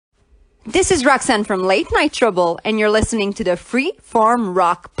This is Roxanne from Late Night Trouble, and you're listening to the Freeform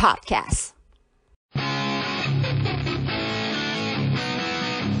Rock Podcast.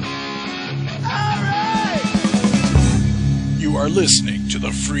 You are listening to the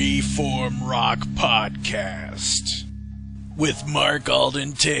Freeform Rock Podcast with Mark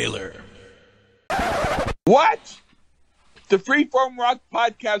Alden Taylor. What? The Freeform Rock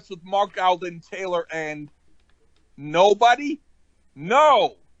Podcast with Mark Alden Taylor and nobody?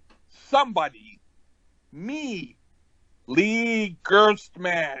 No. Somebody. Me. Lee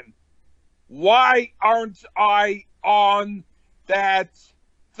Gerstmann. Why aren't I on that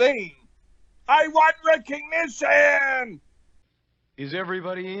thing? I want recognition! Is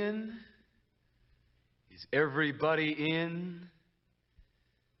everybody in? Is everybody in?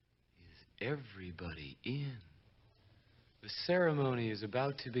 Is everybody in? The ceremony is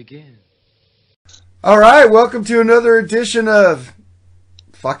about to begin. All right, welcome to another edition of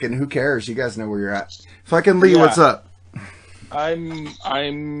fucking who cares? You guys know where you're at. Fucking Lee, What's up?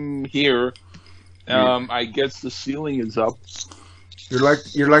 I'm here. I guess the ceiling is up. You're like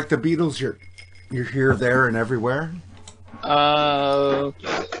the Beatles. You're here, there, and everywhere.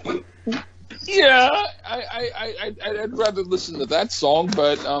 Yeah, I'd rather listen to that song,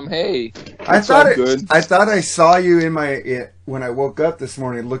 but hey, I thought I saw you when I woke up this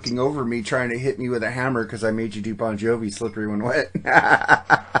morning, looking over me, trying to hit me with a hammer because I made you do Bon Jovi, "Slippery When Wet."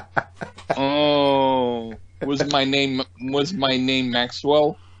 Oh, was my name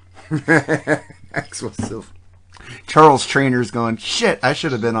Maxwell? Maxwell Silver. Charles Trainor's going, shit, I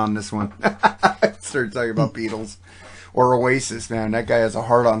should have been on this one. Started talking about Beatles. Or Oasis, man. That guy has a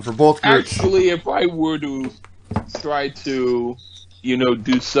hard-on for both groups. Actually, if I were to try to,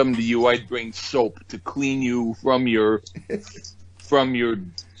 do something to you, I'd bring soap to clean you from your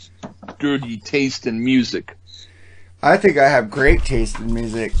dirty taste in music. I think I have great taste in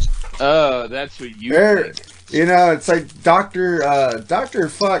music. That's what you think. It's like Dr.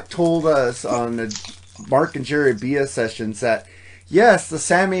 Fuck told us on the Mark and Jerry Bia sessions that, yes, the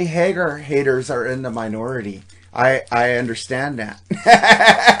Sammy Hagar haters are in the minority. I understand that.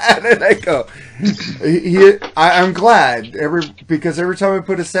 And then I go, I'm glad because every time I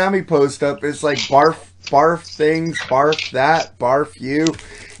put a Sammy post up, it's like barf things, barf that, barf you.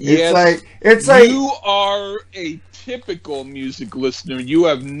 It's like you are a typical music listener. You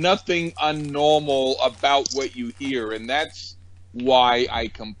have nothing unnormal about what you hear, and that's why I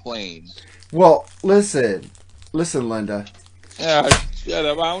complain. Well, listen, Linda. Shut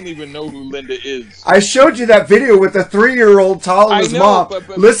up. I don't even know who Linda is. I showed you that video with the 3-year-old calling his mom.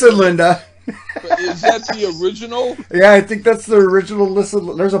 Listen, Linda. But is that the original? Yeah, I think that's the original.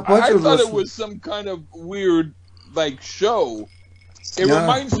 Listen, there's a bunch of. I thought it was some kind of weird, show. It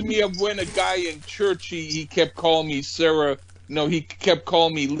reminds me of when a guy in church, he kept calling me Sarah. No, he kept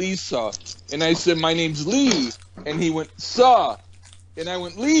calling me Lisa. And I said, my name's Lee. And he went, Suh. And I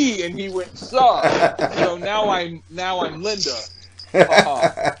went, Lee. And he went, Suh. So now I'm Linda.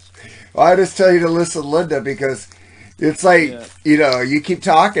 Well, I just tell you to listen, Linda, because it's like, you keep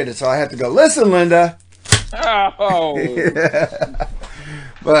talking, and so I have to go, listen, Linda. Oh.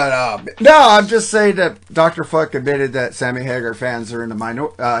 But, no, I'm just saying that Dr. Fuck admitted that Sammy Hagar fans are in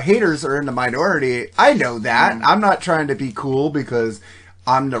the haters are in the minority. I know that. I'm not trying to be cool because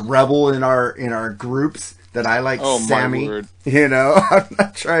I'm the rebel in our groups that I like Sammy. My word. I'm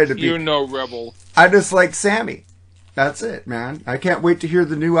not trying to be. You're no rebel. I just like Sammy. That's it, man. I can't wait to hear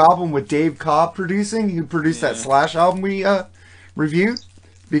the new album with Dave Cobb producing. Who produced that Slash album we reviewed?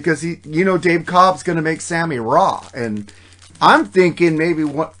 Because Dave Cobb's going to make Sammy raw. And I'm thinking maybe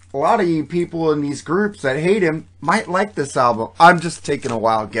a lot of you people in these groups that hate him might like this album. I'm just taking a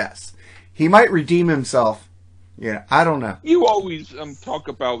wild guess. He might redeem himself. Yeah, I don't know. You always talk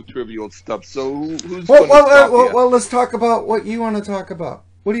about trivial stuff, so who's well, let's talk about what you want to talk about.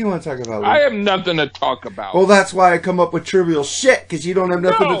 What do you want to talk about, Lee? I have nothing to talk about. Well, that's why I come up with trivial shit, because you don't have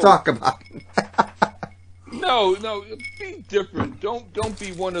nothing to talk about. No, be different. Don't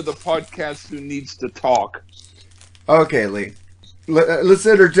be one of the podcasts who needs to talk. Okay, Lee. Let's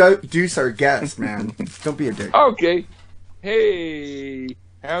introduce our guest, man. Don't be a dick. Okay. Hey,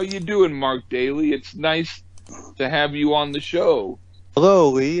 how you doing, Mark Daly? It's nice to have you on the show. Hello,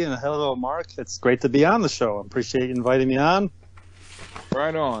 Lee, and hello, Mark. It's great to be on the show. I appreciate you inviting me on.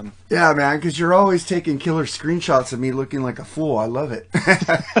 Right on. Yeah, man, because you're always taking killer screenshots of me looking like a fool. I love it.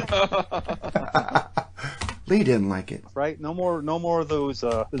 Lee didn't like it. Right? No more of those.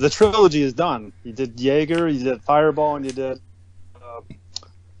 The trilogy is done. You did Jaeger, you did Fireball, and you did... what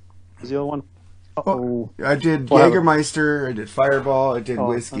was the other one? I did Jägermeister, I did Fireball, I did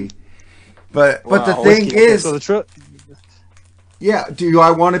whiskey. But the thing is... Yeah. Do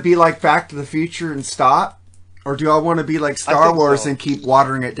I want to be like Back to the Future and stop, or do I want to be like Star Wars and keep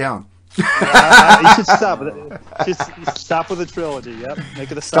watering it down? You should stop with it. Just stop with the trilogy. Yep, make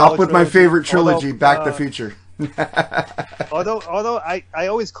it a stop with trilogy. My favorite trilogy, although, Back to the Future. although I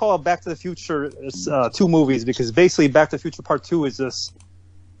always call Back to the Future two movies, because basically Back to the Future Part 2 is just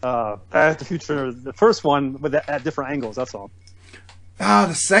Back to the Future, the first one, but at different angles. That's all.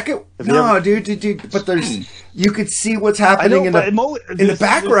 The second? No, dude. But you could see what's happening in the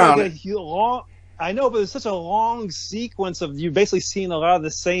background. I know, but it's such a long sequence of you basically seeing a lot of the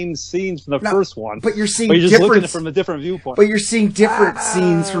same scenes from the first one. But you're seeing just looking at it from a different viewpoint. But you're seeing different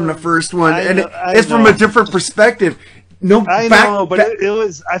scenes from the first one, it's from a different perspective. It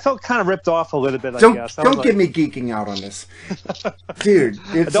was. I felt kind of ripped off a little bit. Don't get me geeking out on this, dude.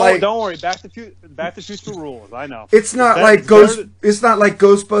 It's don't worry. Back to Future rules. I know. It's not like It's not like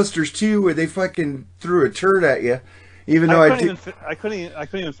Ghostbusters 2 where they fucking threw a turd at you. Even though I couldn't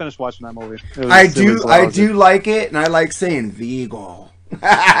even finish watching that movie. I do like it, and I like saying Vigo. But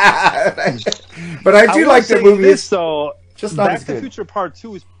I do like the movie. Just not Back as good. to the Future Part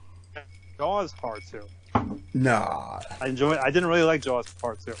 2 is Jaws Part 2. Nah. I didn't really like Jaws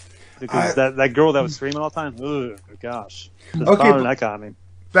Part 2 because that girl that was screaming all the time. Oh gosh. That got me.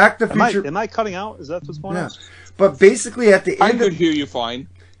 Back to the Future. Am I cutting out? Is that what's going on? But basically, at the end, I could hear you fine.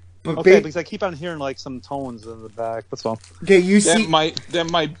 But because I keep on hearing like some tones in the back. That's all. Okay, that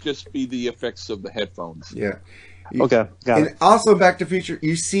might just be the effects of the headphones. Yeah. Okay, got it. Also, Back to the Future,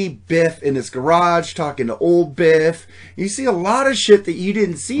 you see Biff in his garage talking to old Biff. You see a lot of shit that you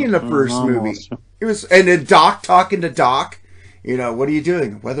didn't see in the first movie. And then Doc talking to Doc. You know, what are you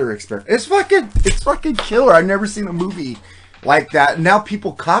doing? Weather experiment. It's fucking killer. I've never seen a movie like that. Now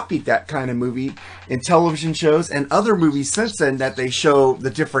people copied that kind of movie in television shows and other movies since then that they show the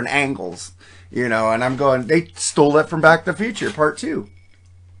different angles, you know, and I'm going, they stole that from Back to the Future Part 2.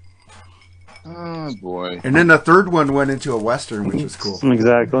 Oh boy. And then the third one went into a Western, which was cool.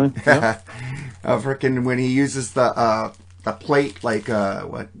 Exactly. Yep. Freaking when he uses the plate like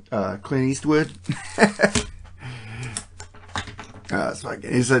Clint Eastwood.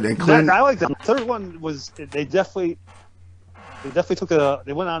 He said, and Clint, I like that. The third one was they definitely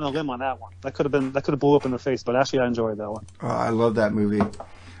they went on a limb on that one. That could have blew up in the face, but actually I enjoyed that one. Oh, I love that movie.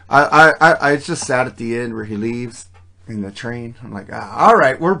 I just sad at the end where he leaves in the train. I'm like, all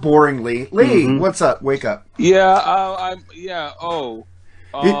right, we're boring, Lee. Lee, what's up? Wake up. Yeah,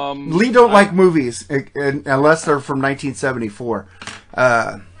 Lee don't like movies unless they're from 1974.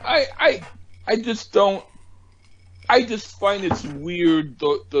 I just don't. I just find it's weird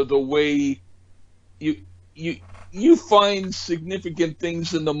the way you find significant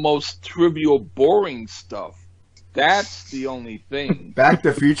things in the most trivial, boring stuff. That's the only thing. Back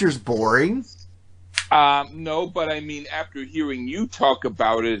to the Future's boring? No, but I mean, after hearing you talk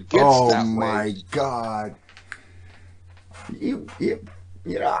about it, it gets that way. Oh my God! You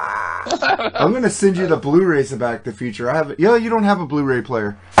know, I'm gonna send you the Blu-rays of Back to the Future. I have it. Yeah, you don't have a Blu-ray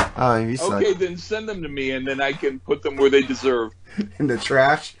player. You suck. Okay, then send them to me, and then I can put them where they deserve. In the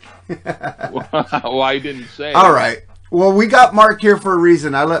trash. Well, I didn't say. All right. Well, we got Mark here for a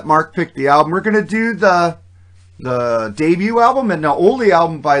reason. I let Mark pick the album. We're gonna do the debut album and the oldie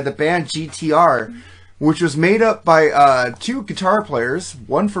album by the band GTR, which was made up by two guitar players,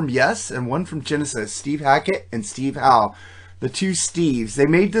 one from Yes and one from Genesis, Steve Hackett and Steve Howe. The two Steves. They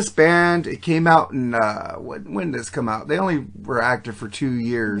made this band. It came out in when did this come out? They only were active for 2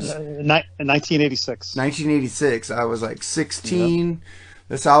 years. In 1986. 1986. I was like 16. Yep.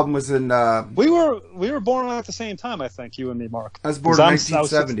 This album was in. We were born at the same time, I think. You and me, Mark. I was born in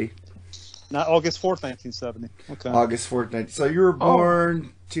 1970. Not August 4th, 1970. Okay. August 4th, 1970. So you were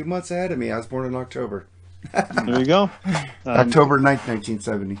born 2 months ahead of me. I was born in October. There you go. October 9th,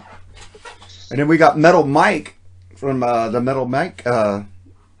 1970. And then we got Metal Mike from the Metal Mike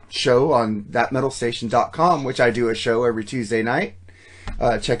show on thatmetalstation.com, which I do a show every Tuesday night.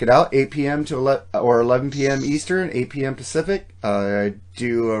 Check it out, 8 p.m. to 11 p.m. Eastern, 8 p.m. Pacific. I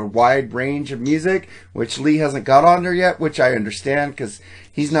do a wide range of music, which Lee hasn't got on there yet, which I understand because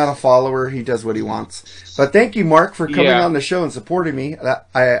he's not a follower. He does what he wants. But thank you, Mark, for coming on the show and supporting me.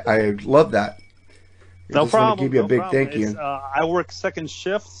 I love that. No problem. Want to give you a big thank you. I work second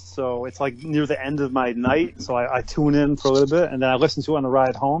shift, so it's like near the end of my night. So I tune in for a little bit, and then I listen to it on the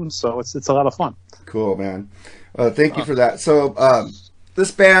ride home. So it's a lot of fun. Cool, man. Thank you for that. So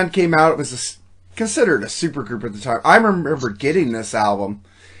this band came out. It was considered a supergroup at the time. I remember getting this album,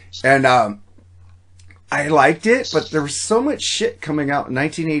 and I liked it, but there was so much shit coming out in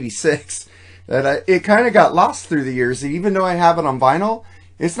 1986 that it kind of got lost through the years. And even though I have it on vinyl,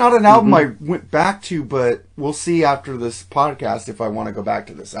 It's not an album I went back to, but we'll see after this podcast if I want to go back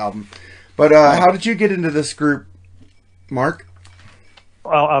to this album. But how did you get into this group, Mark?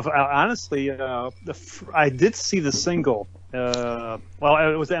 Well, honestly, I did see the single. It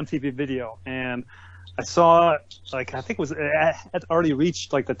was the MTV video, and I saw I think it had already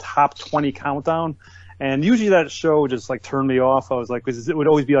reached like the top 20 countdown. And usually that show just like turned me off. I was like, because it would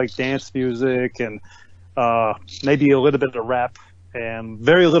always be like dance music and maybe a little bit of rap and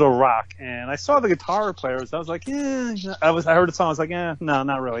very little rock. And I saw the guitar players. I was like, yeah. I heard the song. I was like, no,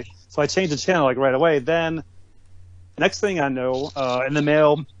 not really. So I changed the channel like right away. Then next thing I know, in the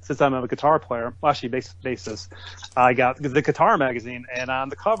mail, since I'm a guitar player, well, actually bassist, I got the Guitar magazine, and on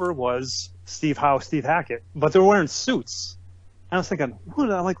the cover was Steve Howe, Steve Hackett, but they were wearing suits. I was thinking,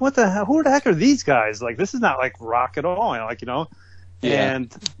 what the hell? Who the heck are these guys? Like, this is not like rock at all. Yeah.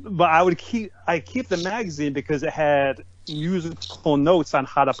 But I keep the magazine because it had musical notes on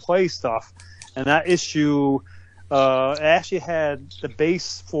how to play stuff, and that issue it actually had the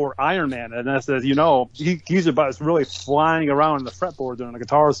bass for Iron Man, and as you know, he's really flying around in the fretboard doing a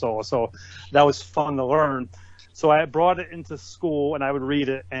guitar solo. So that was fun to learn. So I brought it into school and I would read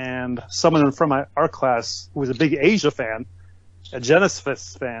it, and someone from my art class who was a big Asia fan, a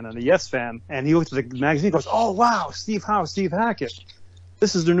Genesis fan and a Yes fan, and he looked at the magazine and goes, "Oh wow, Steve Howe, Steve Hackett.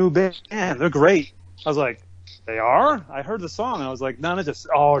 This is their new band. They're great." I was like, "They are?" I heard the song and I was like,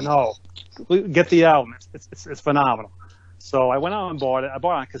 "Oh no, get the album. It's phenomenal." So I went out and bought it. I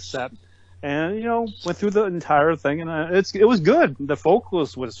bought it on cassette, and went through the entire thing, and it was good. The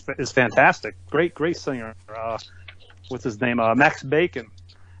vocalist is fantastic. Great singer. What's his name? Max Bacon.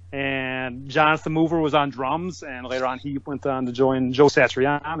 And Jonathan Mover was on drums, and later on he went on to join Joe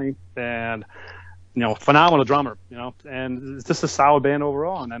Satriani, and phenomenal drummer, and it's just a solid band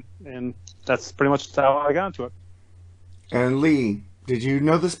overall, and that's pretty much how I got into it. And Lee, did you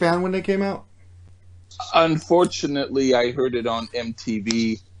know this band when they came out? Unfortunately, I heard it on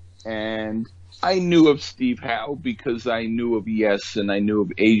MTV, and I knew of Steve Howe because I knew of Yes and I knew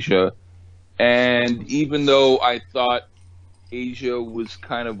of Asia, and even though I thought Asia was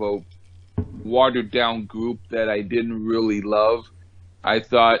kind of a watered down group that I didn't really love, I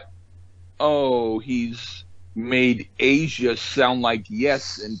thought, oh, he's made Asia sound like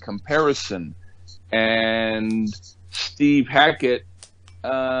Yes in comparison. And Steve Hackett,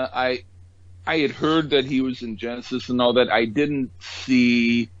 I had heard that he was in Genesis and all that. I didn't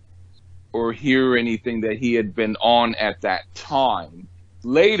see or hear anything that he had been on at that time.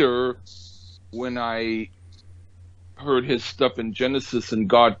 Later, when I heard his stuff in Genesis and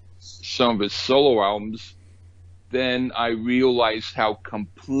got some of his solo albums, then I realized how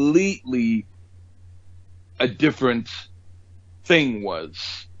completely a different thing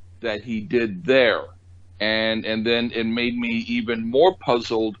was that he did there. And then it made me even more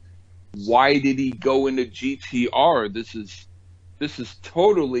puzzled. Why did he go into GTR? This is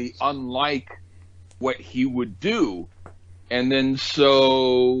totally unlike what he would do. And then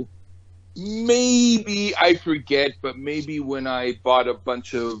so maybe I forget, but maybe when I bought a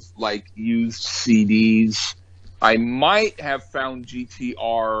bunch of like used CDs, I might have found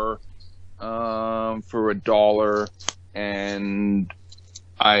GTR for $1, and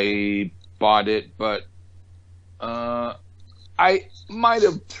I bought it, but I might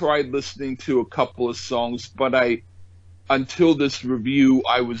have tried listening to a couple of songs, but until this review,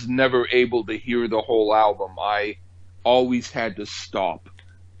 I was never able to hear the whole album. I always had to stop.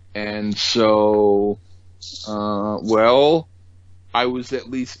 And so, I was at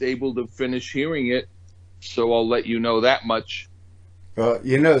least able to finish hearing it, so I'll let you know that much.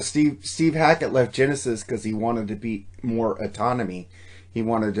 Steve Hackett left Genesis because he wanted to be more autonomy. He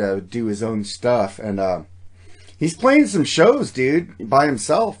wanted to do his own stuff, and he's playing some shows, dude, by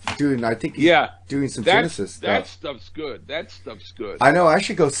himself. Doing some Genesis stuff. That stuff's good. I know. I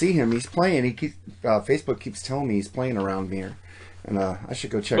should go see him. He's playing. Facebook keeps telling me he's playing around here. And I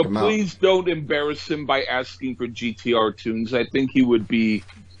should go check him out. But please don't embarrass him by asking for GTR tunes. I think he would be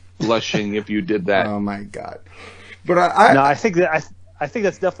blushing if you did that. Oh my God! But I think that's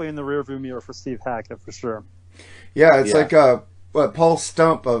definitely in the rearview mirror for Steve Hackett for sure. Yeah, it's like what Paul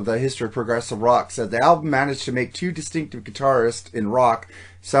Stump of the History of Progressive Rock said. The album managed to make two distinctive guitarists in rock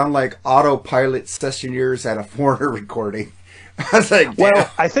sound like autopilot sessioneers at a Foreigner recording. I was like, damn.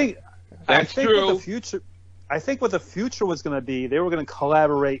 Well, I think true. What the future was going to be, they were going to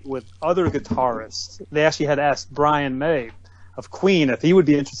collaborate with other guitarists. They actually had asked Brian May of Queen if he would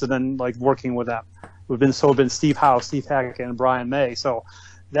be interested in like working with them. It would have been Steve Howe, Steve Hackett, and Brian May. So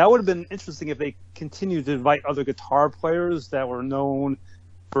that would have been interesting if they continued to invite other guitar players that were known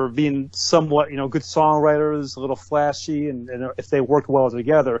for being somewhat, good songwriters, a little flashy, and if they worked well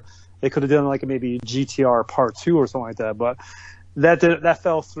together, they could have done like maybe GTR Part 2 or something like that. But that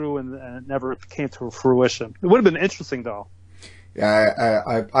fell through and it never came to fruition. It would have been interesting though.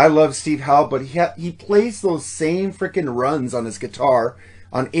 Yeah, I love Steve Howe, but he plays those same freaking runs on his guitar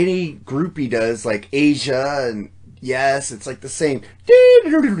on any group he does, like Asia and Yes. It's like the same,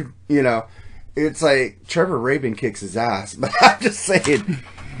 It's like Trevor Rabin kicks his ass, but I'm just saying.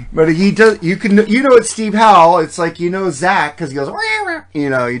 But he does. It's Steve Howe. It's like Zach because he goes, he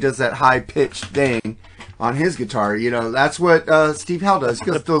does that high pitched thing on his guitar. That's what Steve Howe does. He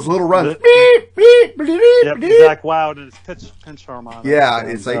goes those little runs. Yep, Zach Wild and his pinch harmonic. Yeah,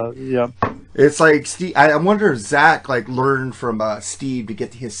 it's like It's like Steve. I wonder if Zach learned from Steve to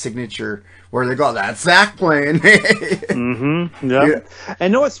get his signature. Where they go, that's Zach playing. Mm-hmm. Yeah.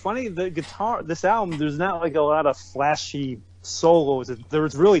 And what's funny? The guitar, this album, there's not a lot of flashy solos. There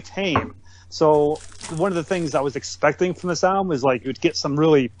was really tame. So one of the things I was expecting from this album is you'd get some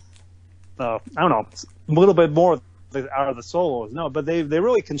really, a little bit more out of the solos. No, but they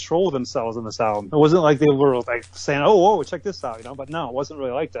really control themselves in this album. It wasn't like they were saying, "Oh, whoa, check this out," But no, it wasn't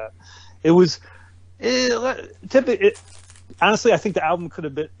really like that. It was typically. Honestly, I think the album could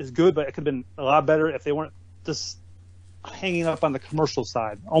have been is good, but it could have been a lot better if they weren't just hanging up on the commercial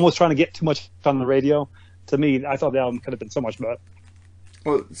side, almost trying to get too much on the radio. To me, I thought the album could have been so much better.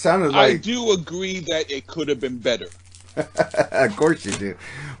 Well, it sounded like... I do agree that it could have been better. Of course you do.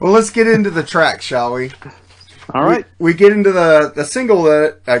 Well, let's get into the track, shall we? All right. We get into the single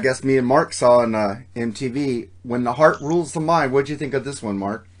that I guess me and Mark saw on MTV, When the Heart Rules the Mind. What'd you think of this one,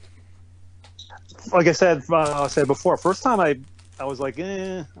 Mark? Like I said before, first time I was like,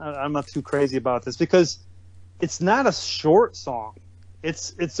 I'm not too crazy about this because it's not a short song.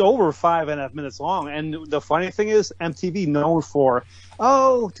 It's over 5.5 minutes long. And the funny thing is, MTV known for,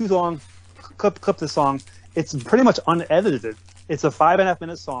 too long, clip the song. It's pretty much unedited. It's a 5.5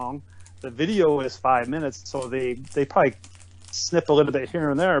 minute song. The video is 5 minutes, so they probably snip a little bit here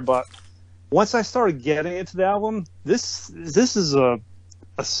and there. But once I started getting into the album, this is a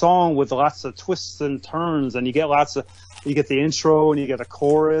song with lots of twists and turns, and you get the intro and you get a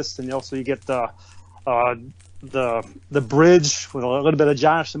chorus, and you get the bridge with a little bit of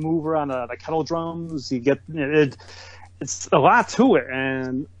Josh the Mover on the kettle drums. You get it's a lot to it,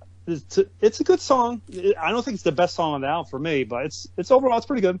 and it's a good song. I don't think it's the best song on the album for me, but it's overall it's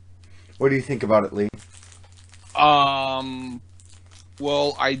pretty good. What do you think about it, Lee?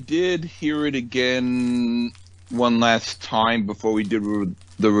 Well, I did hear it again one last time before we did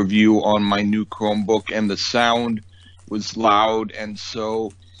the review on my new Chromebook, and the sound was loud, and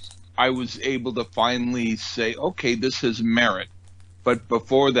so I was able to finally say, okay, this has merit. But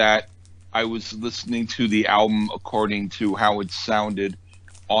before that, I was listening to the album according to how it sounded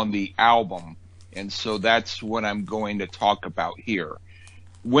on the album, and so that's what I'm going to talk about here.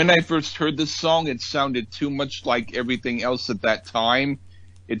 When I first heard this song, it sounded too much like everything else at that time.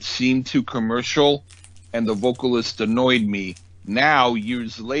 It seemed too commercial, and the vocalist annoyed me. Now,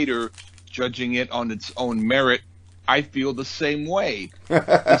 years later, judging it on its own merit, I feel the same way.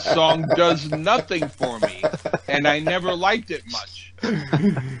 The song does nothing for me, and I never liked it much.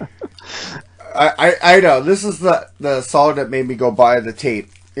 I know. This is the song that made me go buy the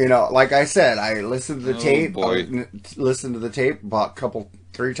tape. Like I said, I listened to the tape. Listened to the tape about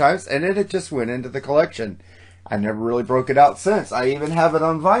 3 times, and then it just went into the collection. I never really broke it out since. I even have it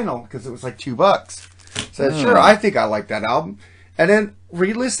on vinyl because it was like $2. So sure, I think I like that album. And then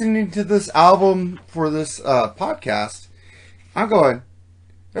re-listening to this album for this podcast, I'm going,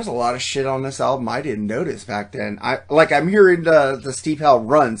 there's a lot of shit on this album I didn't notice back then. I'm hearing the Steve Howe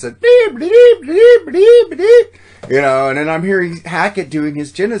runs and and then I'm hearing Hackett doing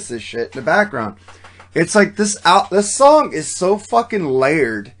his Genesis shit in the background. It's like this song is so fucking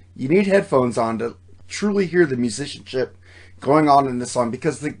layered. You need headphones on to truly hear the musicianship going on in this song,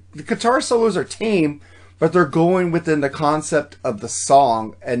 because the guitar solos are tame, but they're going within the concept of the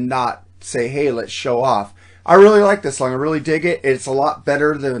song and not say, hey, let's show off. I really like this song. I really dig it. It's a lot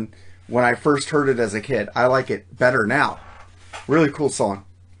better than when I first heard it as a kid. I like it better now. Really cool song.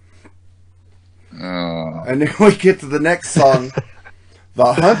 And then we get to the next song,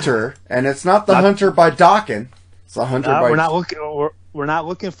 The Hunter, and it's not The Hunter by Dokken. It's The Hunter by... We're not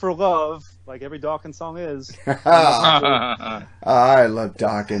looking for love, like every Dokken song is. I love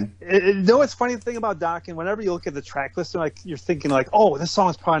Dokken. It's funny thing about Dokken. Whenever you look at the track list, you're thinking oh, this song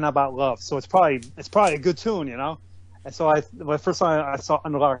is probably not about love, so it's probably a good tune, And so the first time I saw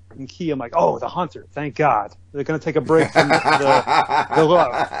Under Lock and Key, I'm like, oh, The Hunter, thank God. They're going to take a break from the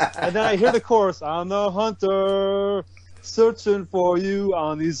love. And then I hear the chorus, I'm the hunter, Searching for you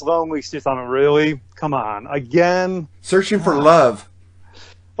on these lonely streets. I mean, really? Come on. Again? Searching for love.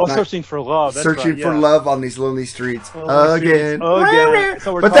 Oh, searching for love. That's Searching right, for yeah. love on these lonely streets. Lonely Again. streets. Again.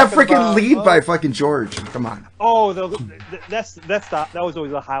 So we're But that talking freaking about- lead by fucking George. Come on. Oh, that was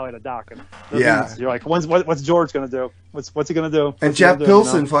always a highlight of Doc. Yeah. You're like, what's George gonna do? What's he gonna do? And What's he Jeff gonna do,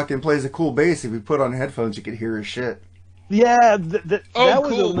 Pilson you know? fucking plays a cool bass. If you put on headphones, you could hear his shit. Yeah. Oh, that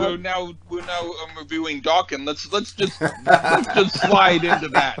was cool. another- We're now reviewing Dawkins. Let's just slide into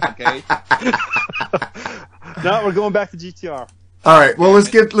that, okay? No, we're going back to GTR. All right. Well, let's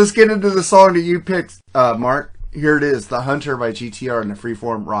get into the song that you picked, Mark. Here it is, "The Hunter" by GTR in the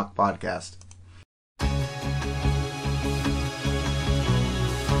Freeform Rock Podcast.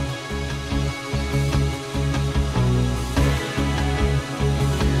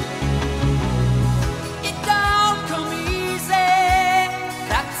 It don't come easy,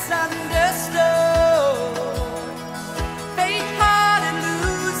 that's understood. Faint-hearted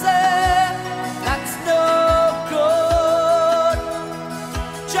loser, that's no good.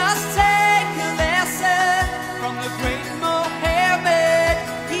 Just take a lesson from the great Mohammed.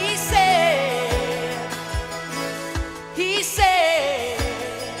 He said,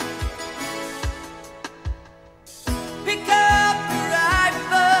 pick up your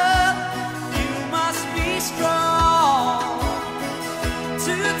rifle, you must be strong.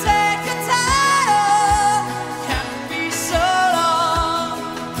 To take a title can't be so long.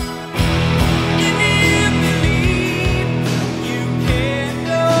 If you believe you can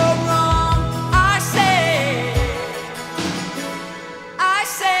go wrong, I say,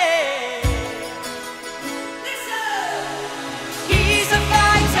 listen. He's a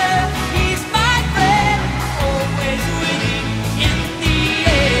fighter, he's my friend, always winning in the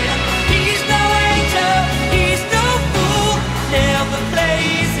end. He's no angel, he's no fool, never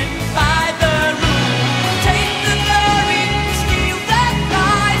plays it by the rule. Take the glory, steal that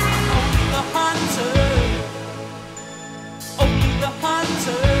prize, only the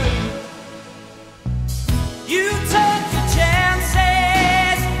hunter. You took your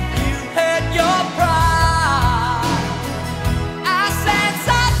chances, you hurt your pride. I sense a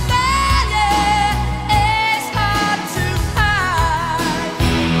failure is hard to hide.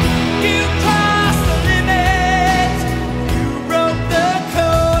 You crossed the limit, you broke the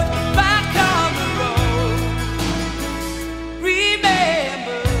code. Back on the road,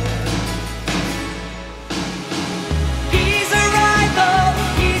 remember, he's a rival,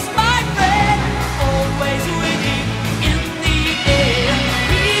 he's my friend, always winning in the end.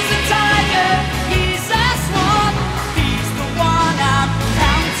 He's a tiger, he's a swan, he's the one I'm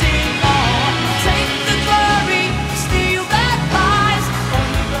counting on. Take the glory, steal that prize,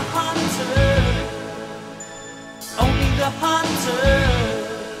 only the hunter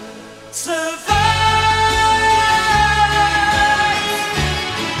survives.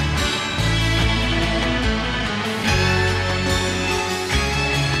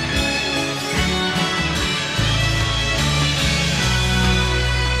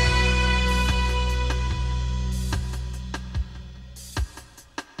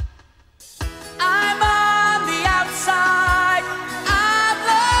 I'm on the outside, I'm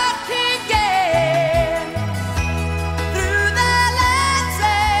looking in through the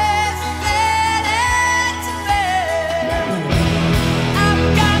lenses that interfere. I've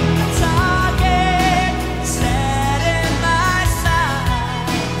got the target set in my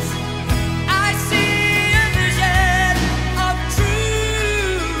sights. I see a vision of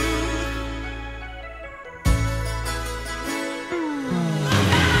truth.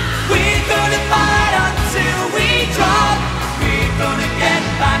 We're gonna fight until we drop. We're gonna get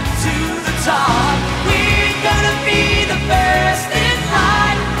back to the top. We're gonna be the first in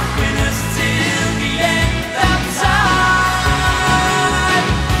line. Winners till the end of time.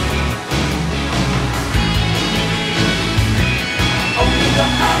 Only the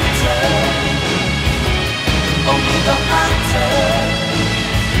hunter. Only the hunter.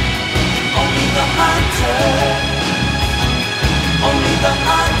 Only the hunter. Only the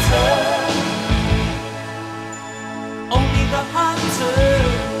hunter. Only the hunter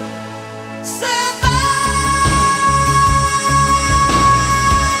survives.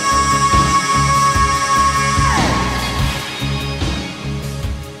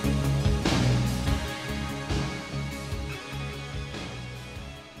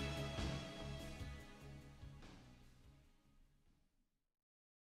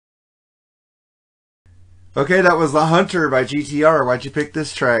 Okay, that was "The Hunter" by GTR. Why'd you pick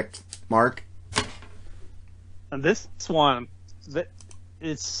this track, Mark? And this one, I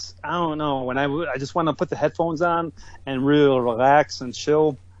don't know, when I just want to put the headphones on and really relax and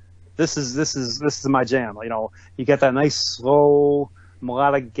chill. this is my jam. You know, you get that nice slow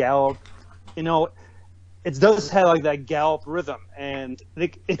melodic gallop. You know, it does have like that gallop rhythm, and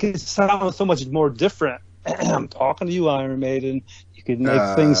it can sound so much more different. I'm talking to you, Iron Maiden. You can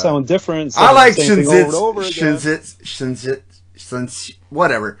make things sound different. I like Shinzitsu.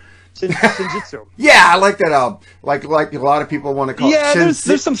 whatever. Shinjitsu. Yeah, I like that album. Like a lot of people want to call it.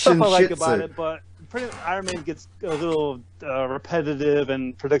 There's some stuff I like Shinjitsu. about it, but Iron Maiden gets a little repetitive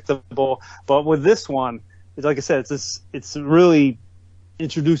and predictable. But with this one, like I said, it's really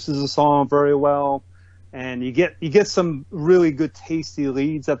introduces the song very well, and you get some really good tasty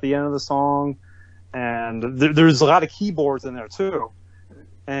leads at the end of the song, and there's a lot of keyboards in there too.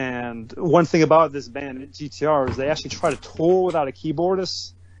 And one thing about this band GTR is they actually try to tour without a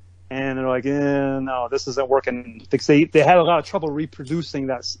keyboardist, and they're like, no, this isn't working, because they had a lot of trouble reproducing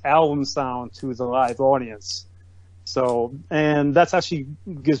that album sound to the live audience. So, and that's actually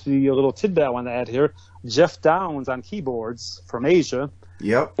gives me a little tidbit I want to add here. Jeff Downs on keyboards from Asia.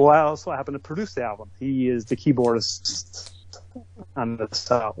 Yep. Well, I also happen to produce the album. He is the keyboardist on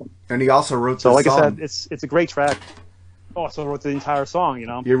this album. And he also wrote the So, like song. I said, it's a great track. Oh, so I wrote the entire song, you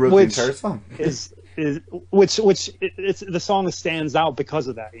know. You wrote the entire song. It's the song that stands out because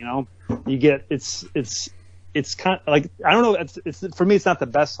of that, you know. You get it's kind of like, I don't know, it's for me it's not the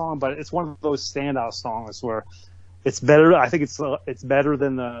best song, but it's one of those standout songs where it's better. I think it's better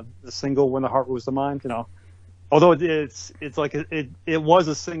than the single When the Heart Rules the Mind, you know. Although it's like it was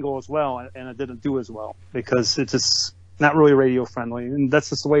a single as well, and it didn't do as well because it's just not really radio friendly, and that's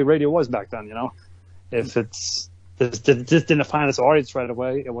just the way radio was back then, you know. If it just didn't find its audience right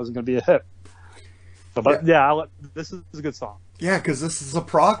away, it wasn't going to be a hit. But this is a good song. Yeah, because this is a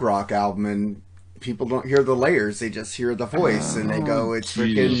prog rock album, and people don't hear the layers; they just hear the voice, and they go, "It's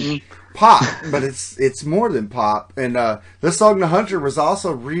freaking pop." But it's more than pop. And this song, "The Hunter," was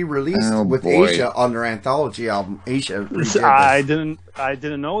also re-released with Asia on their anthology album. Asia. I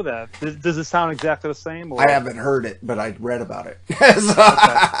didn't know that. Does it sound exactly the same? Or? I haven't heard it, but I read about it.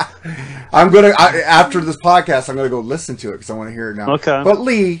 I'm after this podcast, I'm gonna go listen to it because I want to hear it now. Okay. But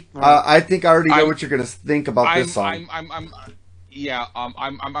Lee, I think I already know what you're gonna think about this song.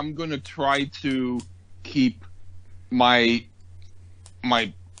 I'm going to try to keep my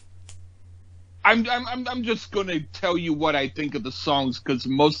I'm just going to tell you what I think of the songs, because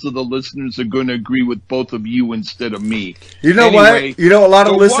most of the listeners are going to agree with both of you instead of me. You know what? You know, a lot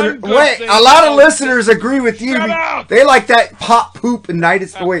of listeners agree with you. They like that pop poop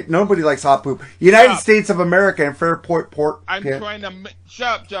United. Wait, nobody likes hot poop. United States of America and Fairport Port. I'm trying to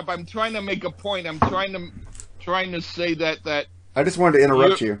shut up. I'm trying to make a point. I'm trying to say that. I just wanted to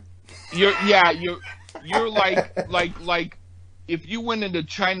interrupt you. You're like if you went into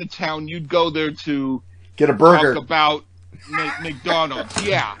Chinatown, you'd go there to get a burger. Talk about McDonald's.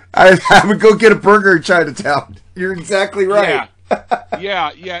 Yeah. I would go get a burger in Chinatown. You're exactly right. Yeah.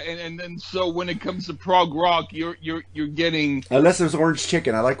 And then so when it comes to prog rock, you're getting, unless there's orange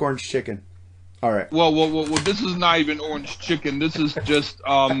chicken. I like orange chicken. All right. Well, this is not even orange chicken. This is just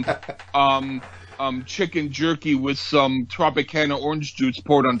chicken jerky with some Tropicana orange juice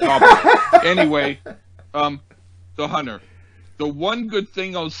poured on top of it. Anyway, The Hunter. The one good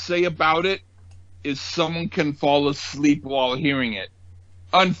thing I'll say about it is someone can fall asleep while hearing it.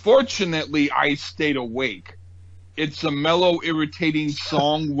 Unfortunately, I stayed awake. It's a mellow, irritating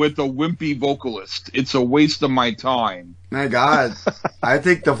song with a wimpy vocalist. It's a waste of my time. My God. I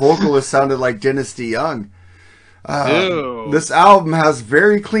think the vocalist sounded like Dennis DeYoung. This album has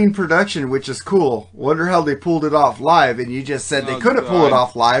very clean production, which is cool. Wonder how they pulled it off live, and you just said they couldn't pull it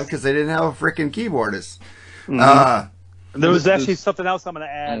off live because they didn't have a freaking keyboardist. Mm-hmm. There was actually something else I'm going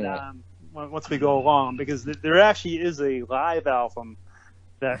to add once we go along, because there actually is a live album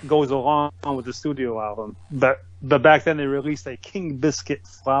that goes along with the studio album. But back then they released a King Biscuit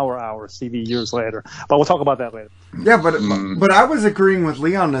Flower Hour CD years later. But we'll talk about that later. Yeah, but I was agreeing with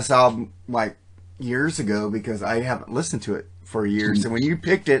Lee on this album like years ago because I haven't listened to it for years. And when you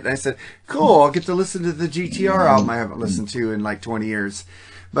picked it, I said, cool, I'll get to listen to the GTR album I haven't listened to in like 20 years.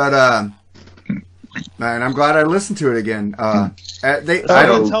 But and I'm glad I listened to it again.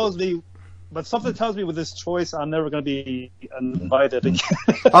 Something tells me with this choice, I'm never going to be invited again.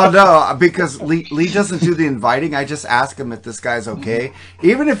 Oh no, because Lee doesn't do the inviting. I just ask him if this guy's okay.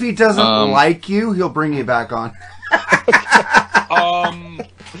 Even if he doesn't like you, he'll bring you back on.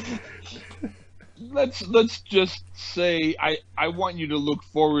 Let's just say I want you to look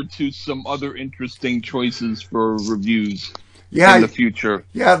forward to some other interesting choices for reviews. Yeah, in the future.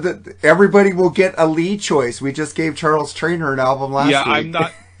 Yeah, everybody will get a Lee choice. We just gave Charles Trainer an album last week. I'm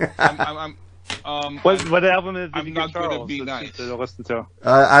not. What album did I'm you not get gonna Charles be nice. to listen to?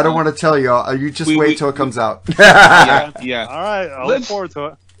 I don't want to tell you. You just wait till it comes out. Yeah. All right, I'll look forward to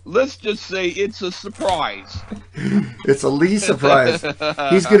it. Let's just say it's a surprise. It's a Lee surprise.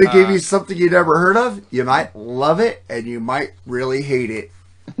 He's going to give you something you never heard of. You might love it, and you might really hate it.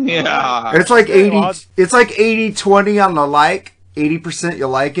 Yeah. It's like Okay, 80. well, It's like 80-20 on the like. 80% you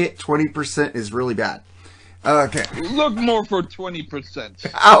like it. 20% is really bad. Okay. Look more for 20%.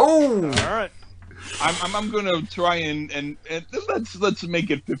 Oh. all right. I'm gonna try and let's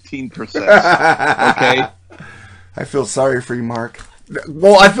make it 15%. Okay. I feel sorry for you, Mark.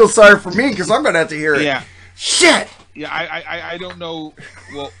 Well, I feel sorry for me because I'm going to have to hear it. Yeah. Shit. Yeah. I don't know.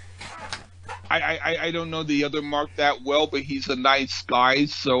 Well, I don't know the other Mark that well, but he's a nice guy.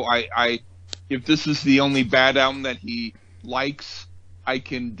 So I if this is the only bad album that he likes, I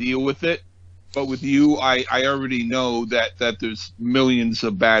can deal with it. But with you, I already know that there's millions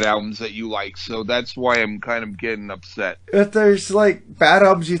of bad albums that you like, so that's why I'm kind of getting upset. If there's like bad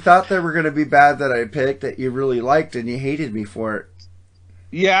albums you thought they were going to be bad that I picked that you really liked and you hated me for it,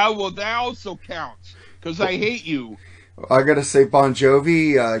 Yeah, well, that also counts, because I hate you. I got to say Bon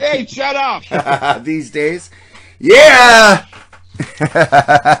Jovi. Hey, shut up! These days. Yeah!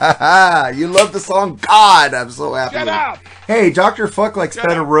 You love the song God. I'm so happy. Shut with it. up! Hey, Dr. Fuck likes Shut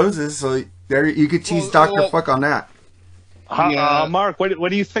Bed of up. Roses, so there you could tease Dr. Fuck on that. Yeah. Mark, what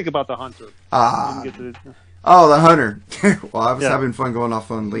do you think about The Hunter? Ah. You didn't get to- Oh, The Hunter. Well, I was Yeah. having fun going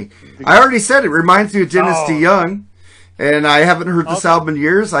off on Lee. I already said it reminds me of Dennis Oh. DeYoung, and I haven't heard this Okay. album in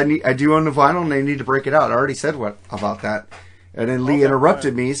years. I do own the vinyl, and I need to break it out. I already said what about that, and then Lee Okay,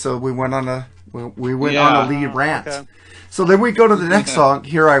 interrupted right. me, so we went on a Yeah. Lee rant. Okay. So then we go to the next song.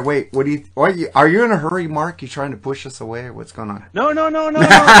 Here I Wait. What do you? Are you in a hurry, Mark? You trying to push us away, or what's going on? No.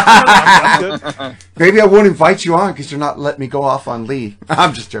 I'm good. Maybe I won't invite you on because you're not letting me go off on Lee.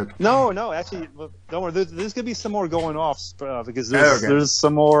 I'm just joking. No, actually, don't worry. There's gonna be some more going off because Okay. there's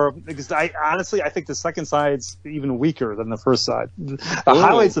some more. Because I honestly, I think the second side's even weaker than the first side. The Oh.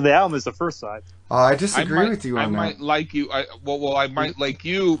 highlights of the album is the first side. I disagree with you I on that. might like you. I might like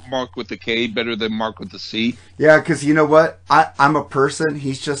you, Mark with the K, better than Mark with the C. Yeah, because you know what? I'm a person.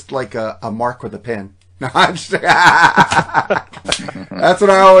 He's just like a Mark with a pen. No, I'm just, that's what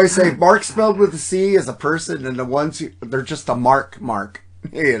I always say. Mark spelled with a C is a person, and the ones they're just a Mark.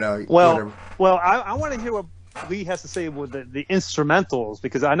 You know. whatever. Well, I want to hear what Lee has to say with the instrumentals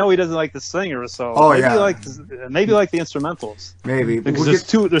because I know he doesn't like the singer, so Oh, maybe yeah. maybe like the instrumentals Maybe because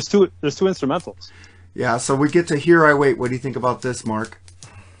We'll there's two instrumentals. Yeah, so we get to Here I Wait. What do you think about this, Mark?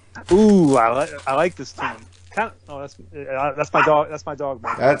 Ooh, I like this tune. That's my dog. That's my dog.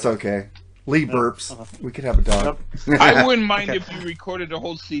 Man. That's okay. Lee burps. We could have a dog. I wouldn't mind if you recorded a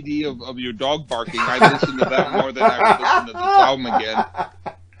whole CD of your dog barking. I'd listen to that more than I would listen to this album again.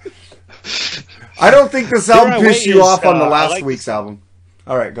 I don't think this album I pissed Wait you is, off on the I last like week's this album.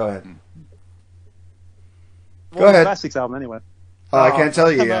 All right, go ahead. Well, ahead. Last week's album, anyway. I can't tell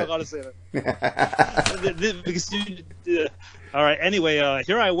you I'm not yet. allowed to say that. Because all right. Anyway,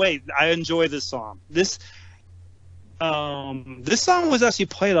 Here I Wait. I enjoy this song. This song was actually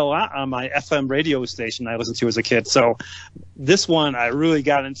played a lot on my FM radio station I listened to as a kid. So this one I really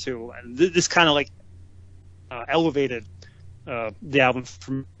got into, and this kind of like elevated the album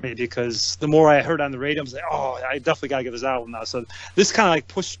for me because the more I heard on the radio, I was like, oh, I definitely got to get this album now. So this kind of like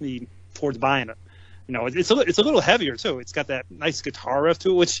pushed me towards buying it. You know, it's a little heavier too. It's got that nice guitar riff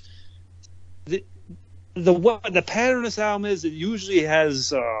to it, which the pattern of this album is it usually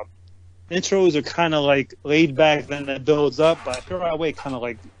has intros are kind of like laid back, then it builds up. But Here I Wait kind of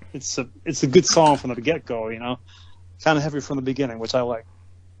like it's a good song from the get go. You know, kind of heavy from the beginning, which I like.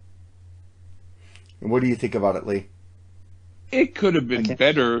 What do you think about it, Lee? It could have been Okay.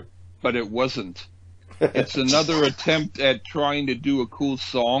 better, but it wasn't. It's another attempt at trying to do a cool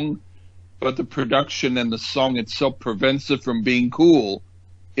song, but the production and the song itself prevents it from being cool.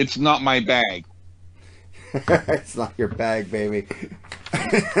 It's not my bag. It's not your bag, baby.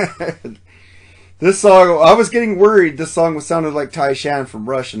 This song, I was getting worried this song was sounded like Tai Shan from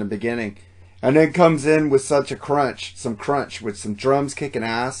Rush in the beginning. And then comes in with such a crunch with some drums kicking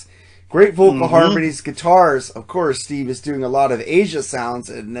ass. Great vocal harmonies, guitars. Of course, Steve is doing a lot of Asia sounds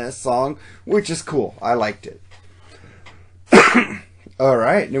in this song, which is cool. I liked it. All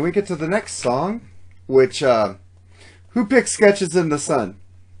right, now we get to the next song, which, who picked Sketches in the Sun?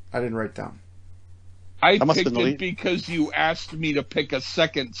 I didn't write down. I That must picked have been it late. because you asked me to pick a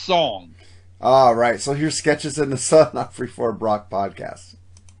second song. All right, so here's Sketches in the Sun on Freeform Rock Podcast.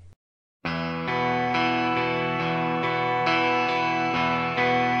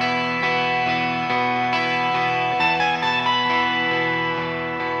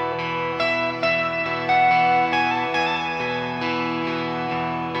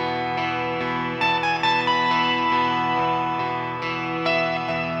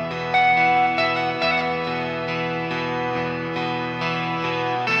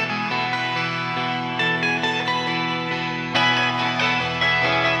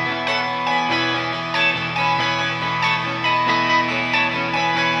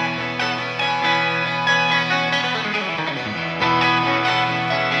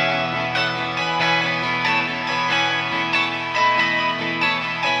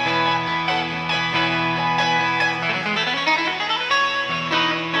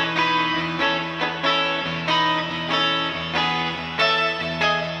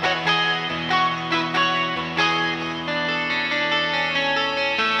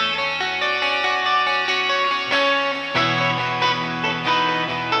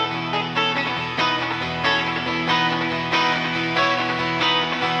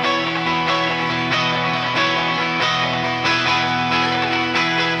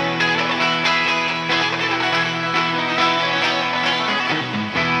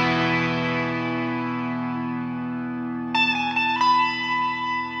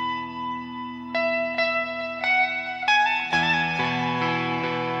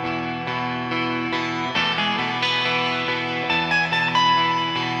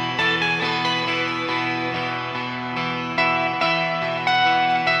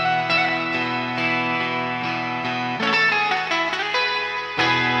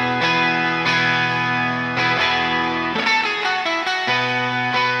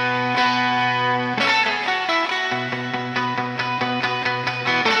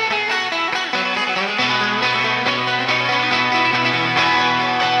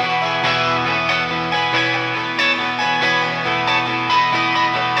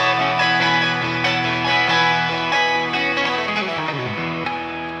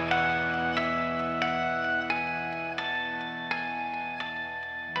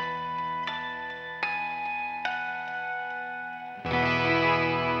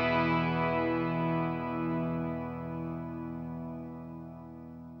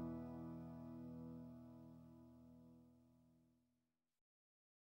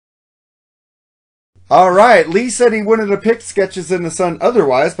 All right. Lee said he wanted to pick Sketches in the Sun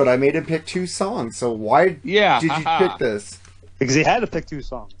otherwise, but I made him pick 2 songs. So why Yeah, did you pick this? Because he had to pick 2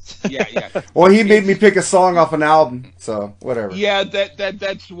 songs. Yeah. Well, he made me pick a song off an album, so whatever. Yeah,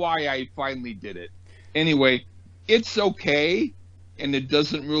 that's why I finally did it. Anyway, it's okay, and it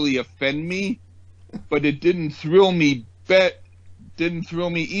doesn't really offend me, but it didn't thrill me. Didn't thrill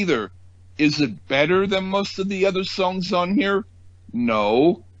me either. Is it better than most of the other songs on here?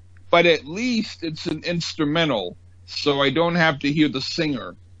 No, but at least it's an instrumental, so I don't have to hear the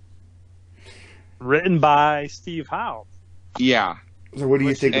singer. Written by Steve Howe. Yeah. So what do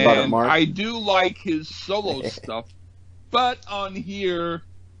you think about it, And Mark? I do like his solo stuff, but on here,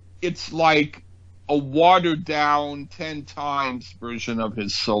 it's like a watered down 10 times version of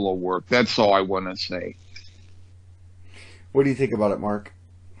his solo work. That's all I want to say. What do you think about it, Mark?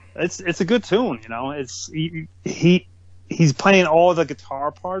 It's a good tune, you know. He's playing all the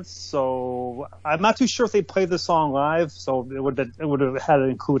guitar parts, so I'm not too sure if they played the song live. So it would have had to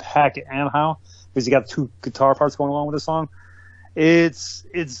include Hackett and Howe, because you got 2 guitar parts going along with the song. It's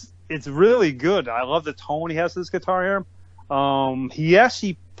really good. I love the tone he has to this guitar here. He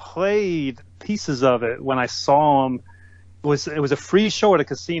actually played pieces of it when I saw him. It was a free show at a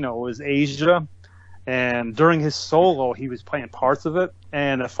casino. It was Asia, and during his solo, he was playing parts of it.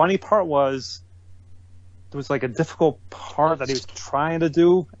 And the funny part was, there was like a difficult part that he was trying to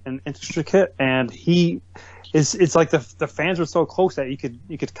do, and intricate, and it's like the fans were so close that you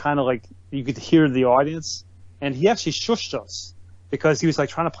could kind of like, you could hear the audience, and he actually shushed us because he was like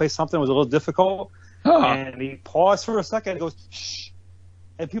trying to play something that was a little difficult, and he paused for a second and goes, shh,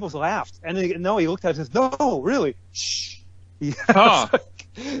 and people laughed, and then, he looked at us and says, no, really, shh.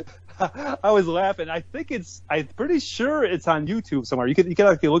 I was laughing. I'm pretty sure it's on YouTube somewhere. You can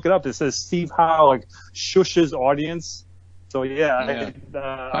actually look it up. It says Steve Howe like shushes audience. So I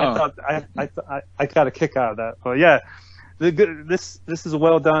thought I got a kick out of that. But yeah, this is a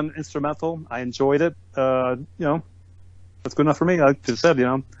well done instrumental. I enjoyed it. That's good enough for me. Like I said,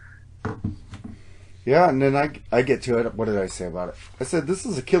 Yeah, and then I get to it. What did I say about it? I said, this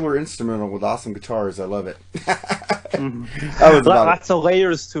is a killer instrumental with awesome guitars. I love it. That was about lots of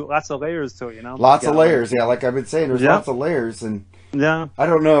layers to it, you know. Lots of layers, yeah. Like I've been saying, there's lots of layers, and I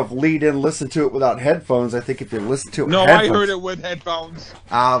don't know if Lee didn't listen to it without headphones. I think if you listen to it with headphones, I heard it with headphones.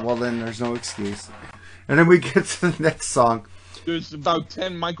 Well then there's no excuse. And then we get to the next song. There's about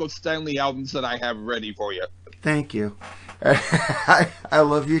 10 Michael Stanley albums that I have ready for you. Thank you. I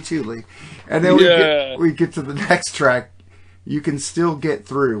love you too, Lee. And then we get to the next track. You Can Still Get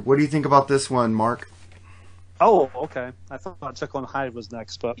Through. What do you think about this one, Mark? Oh, okay. I thought Jekyll and Hyde was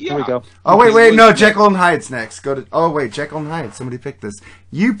next, but here we go. Oh, wait, no, Jekyll and Hyde's next. Jekyll and Hyde. Somebody picked this.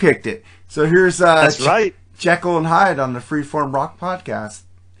 You picked it. So here's That's right. Jekyll and Hyde on the Freeform Rock Podcast.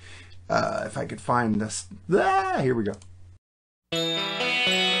 If I could find this. Here we go.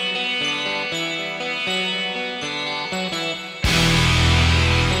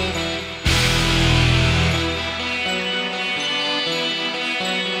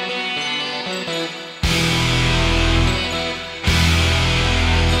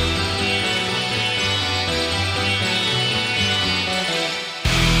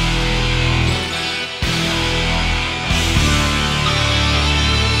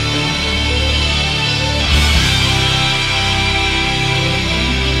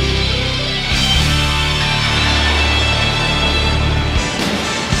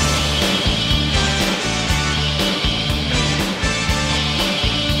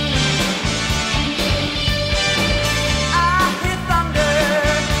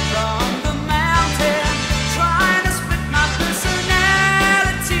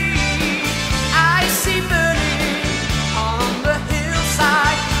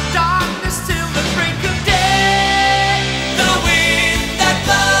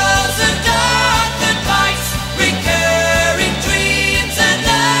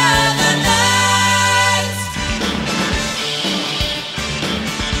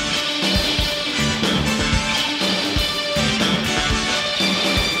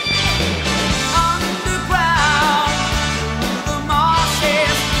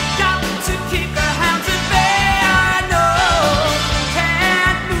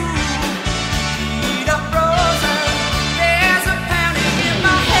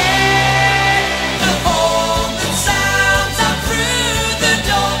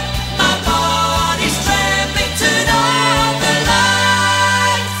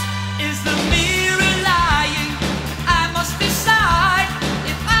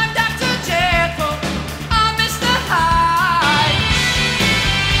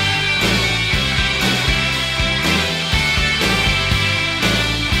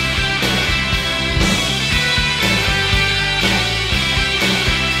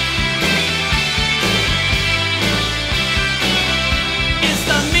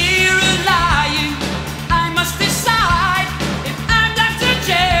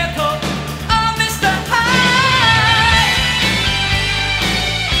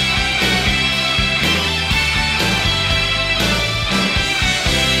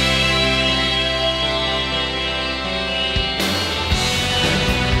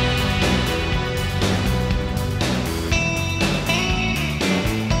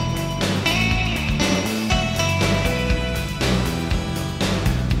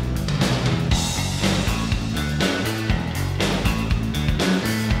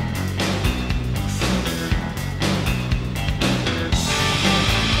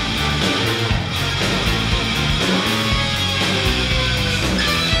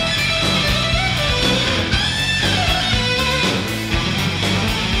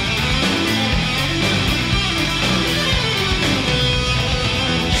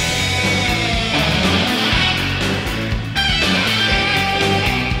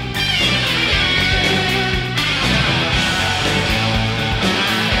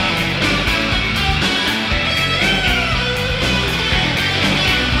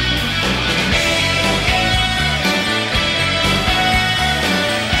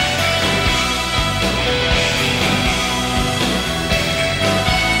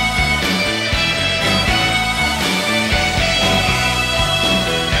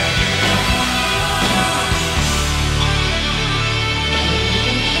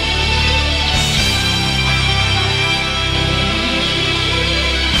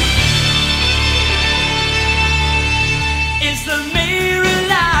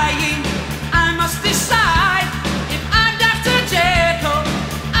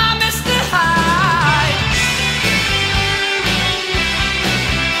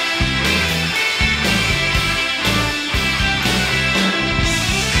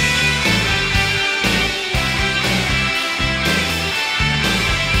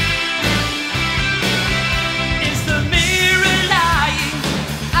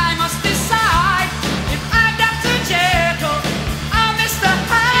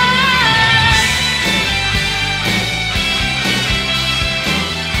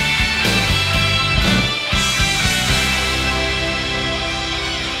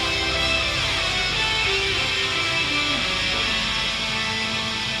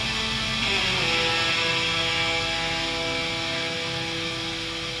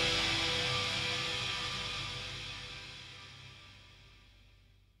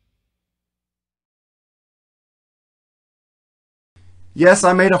 Yes,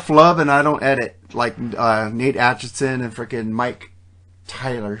 I made a flub and I don't edit. Like Nate Atchison and freaking Mike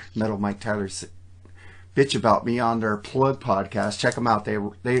Tyler, Metal Mike Tyler, bitch about me on their Plug podcast. Check them out.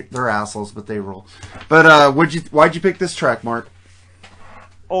 They're assholes, but they rule. But why'd you pick this track, Mark?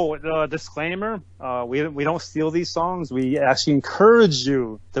 Oh, disclaimer: we don't steal these songs. We actually encourage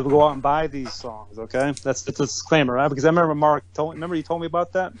you to go out and buy these songs. Okay, it's a disclaimer, right? Because I remember Mark. Remember you told me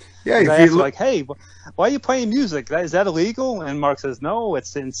about that? Yeah, I if asked you look, like, hey, why are you playing music? Is that illegal? And Mark says, no,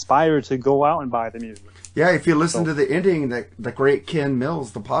 it's inspired to go out and buy the music. yeah, if you listen to the ending that the great Ken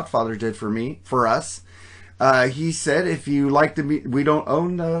Mills, the Podfather, did for us, he said, if you like we don't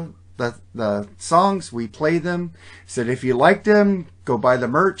own the songs, we play them. He said, if you like them, go buy the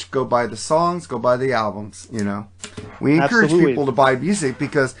merch, go buy the songs, go buy the albums. You know, we encourage Absolutely. people to buy music,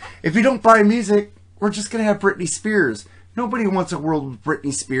 because if you don't buy music, we're just gonna have Britney Spears. Nobody wants a world with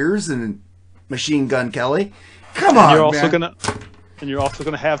Britney Spears and Machine Gun Kelly. Come on, You're also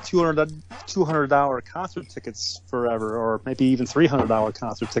gonna have $200 concert tickets forever, or maybe even $300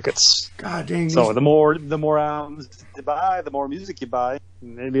 concert tickets. God dang. So the more albums you buy, the more music you buy.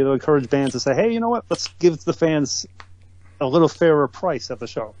 Maybe it'll encourage bands to say, hey, you know what? Let's give the fans a little fairer price at the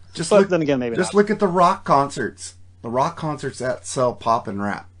show. Then again, maybe just not. look at the rock concerts. The rock concerts that sell pop and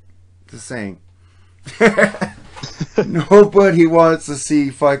rap. Just saying. Nobody wants to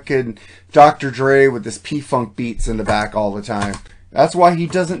see fucking Dr. Dre with his P-Funk beats in the back all the time. That's why he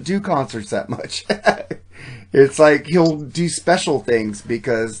doesn't do concerts that much. It's like he'll do special things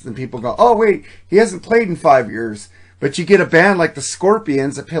because then people go, oh wait, he hasn't played in 5 years. But you get a band like the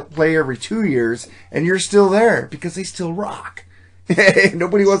Scorpions that play every 2 years, and you're still there because they still rock.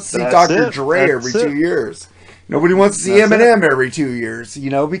 Nobody wants to see Dr. Dre every 2 years. Nobody wants to see Eminem every 2 years,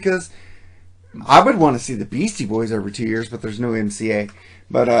 because I would want to see the Beastie Boys every 2 years, but there's no MCA.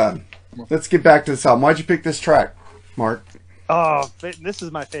 But let's get back to this album. Why'd you pick this track, Mark? Oh, this is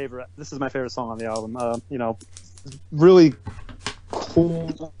my favorite. This is my favorite song on the album. Really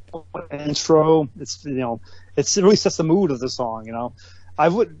cool intro. It really sets the mood of the song.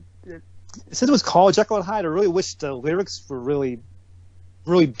 Since it was called Jekyll and Hyde, I really wish the lyrics were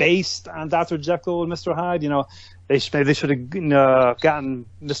really based on Dr. Jekyll and Mr. Hyde. They should have gotten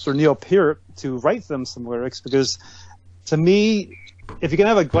Mr. Neil Peart to write them some lyrics, because to me, if you can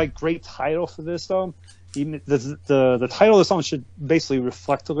have a great title for this, though, even the title of the song should basically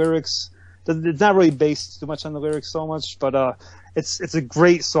reflect the lyrics. It's not really based too much on the lyrics so much, but it's a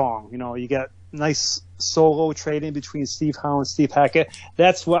great song. You get nice solo trading between Steve Howe and Steve Hackett.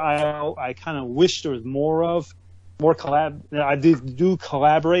 That's what I kind of wish there was more of. More collab. I do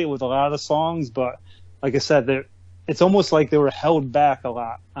collaborate with a lot of the songs, but like I said, it's almost like they were held back a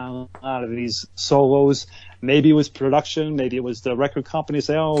lot on a lot of these solos. Maybe it was production, maybe it was the record company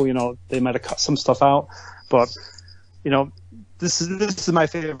say, they might have cut some stuff out. But this is my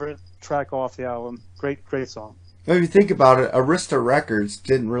favorite track off the album. Great song. Well, if you think about it, Arista Records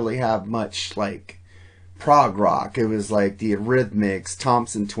didn't really have much like prog rock. It was like the Eurythmics,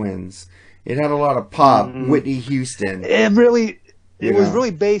 Thompson Twins. It had a lot of pop, Whitney Houston. It was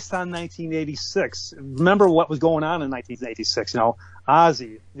really based on 1986. Remember what was going on in 1986?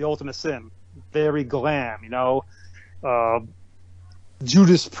 Ozzy, The Ultimate Sin, very glam.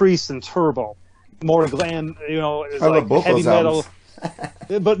 Judas Priest and Turbo, more glam. It's like both heavy those metal. albums.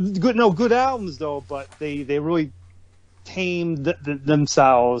 But good albums though. But they really tamed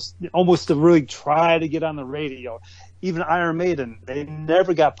themselves almost to really try to get on the radio. Even Iron Maiden, they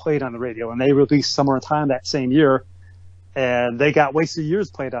never got played on the radio, and they released Summer in Time that same year, and they got Wasted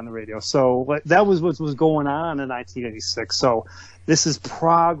Years played on the radio. So that was what was going on in 1986. So this is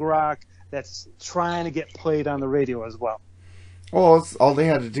prog rock that's trying to get played on the radio as well. Well, all they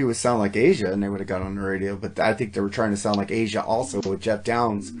had to do was sound like Asia, and they would have got on the radio. But I think they were trying to sound like Asia also, with Jeff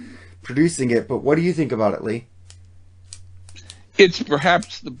Downes producing it. But what do you think about it, Lee? It's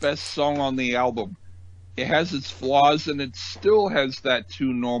perhaps the best song on the album. It has its flaws, and it still has that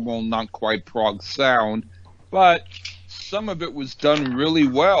too normal, not quite prog sound, but some of it was done really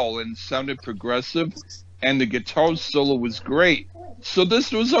well and sounded progressive, and the guitar solo was great. So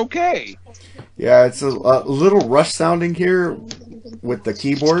this was okay. Yeah, it's a little rush sounding here with the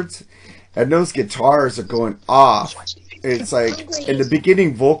keyboards, and those guitars are going off. It's like, in the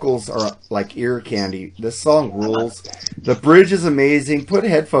beginning, vocals are like ear candy. This song rules. The bridge is amazing. Put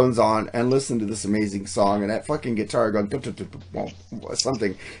headphones on and listen to this amazing song. And that fucking guitar going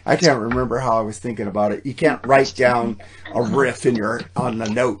something. I can't remember how I was thinking about it. You can't write down a riff on the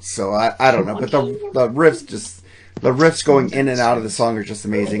notes, so I don't know. But the riffs going in and out of the song are just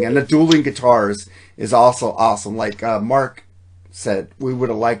amazing. And the dueling guitars is also awesome. Like Mark said, we would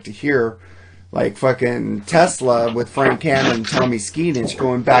have liked to hear like fucking Tesla with Frank Cannon and Tommy Skeenish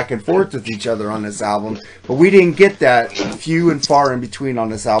going back and forth with each other on this album. But we didn't get that few and far in between on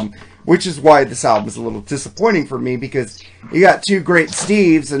this album, which is why this album is a little disappointing for me, because you got two great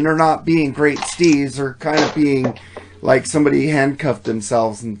Steves, and they're not being great Steves. They're kind of being like somebody handcuffed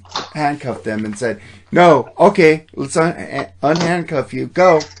themselves and handcuffed them and said, no, okay, let's unhandcuff you,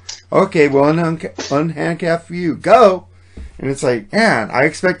 go. Okay, well, unhandcuff you, go. And it's like, man, I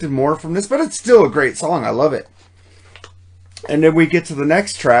expected more from this, but it's still a great song. I love it. And then we get to the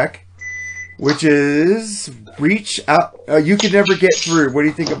next track, which is Reach Out. You Can Never Get Through. What do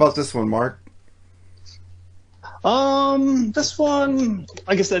you think about this one, Mark? This one,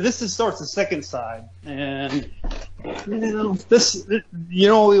 like I said, starts the second side, and when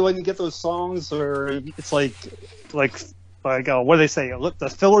you get those songs where it's like what do they say? The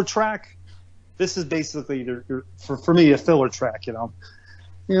filler track. This is basically for me a filler track. It's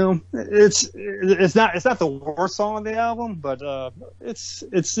not the worst song on the album, but it's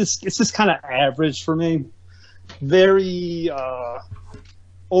just kind of average for me. Very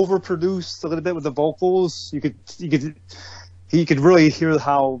overproduced a little bit with the vocals. You could really hear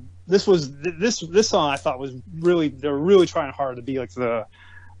how this song I thought was really, they're really trying hard to be like the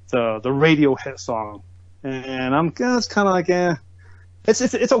radio hit song, and it's kind of like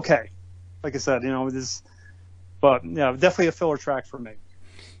it's okay. Like I said, but yeah, definitely a filler track for me.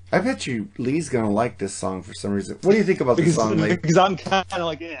 I bet you Lee's gonna like this song for some reason. What do you think about this song, Lee? Because I'm kind of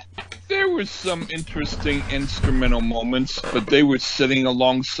like, There were some interesting instrumental moments, but they were sitting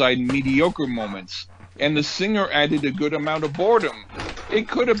alongside mediocre moments. And the singer added a good amount of boredom. It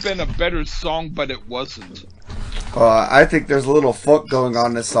could have been a better song, but it wasn't. I think there's a little funk going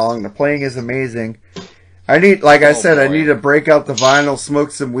on in this song. The playing is amazing. I need to break out the vinyl,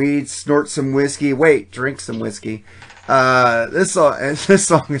 smoke some weed, snort some whiskey. Wait, drink some whiskey. This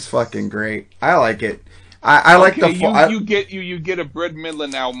song is fucking great. I like it. I like the. You get a Brett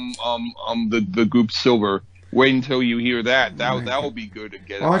Midland album, the group Silver. Wait until you hear that. That will be good to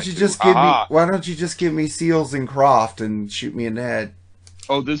get. Why don't you just give me Seals and Croft and shoot me in the head?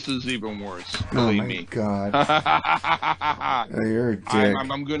 Oh, this is even worse. Oh Believe my me. God. Oh, you're a dick.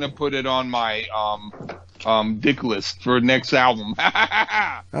 I'm gonna put it on my dick list for next album.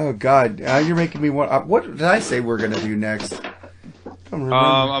 Oh God, you're making me want. What did I say we're gonna do next?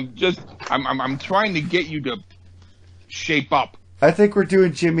 I'm trying to get you to shape up. I think we're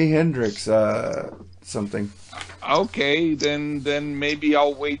doing Jimi Hendrix something. Okay, then maybe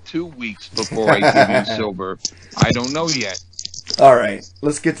I'll wait 2 weeks before I give you Silver. I don't know yet. All right,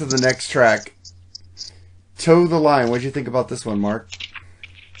 let's get to the next track. Toe the Line. What did you think about this one, Mark?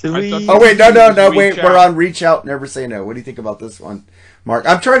 no. Wait, we're on Reach Out, Never Say No. What do you think about this one, Mark?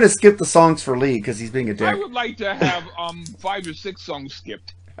 I'm trying to skip the songs for Lee because he's being a dick. I would like to have 5 or 6 songs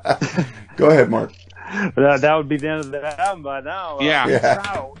skipped. Go ahead, Mark. That would be the end of the album by now.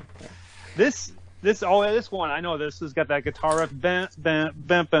 Yeah. This one, I know this has got that guitar riff, bam, bam,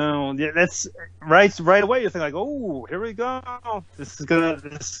 bam, bam. Yeah, that's right away. You think like, oh, here we go. This is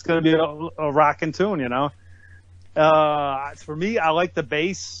gonna be a rockin' tune, For me, I like the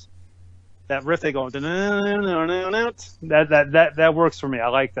bass. That riff they go, that works for me. I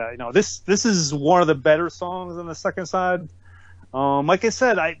like that. This is one of the better songs on the second side. Like I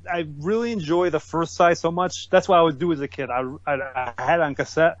said, I really enjoy the first side so much. That's what I would do as a kid. I had it on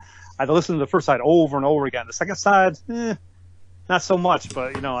cassette. I'd listen to the first side over and over again. The second side, not so much.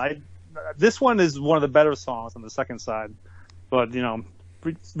 But this one is one of the better songs on the second side. But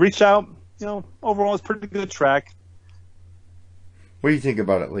Reach Out, overall it's a pretty good track. What do you think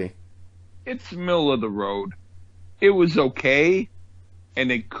about it, Lee? It's middle of the road. It was okay,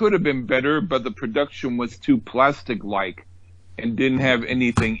 and it could have been better, but the production was too plastic-like and didn't have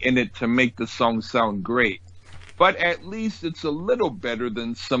anything in it to make the song sound great. But at least it's a little better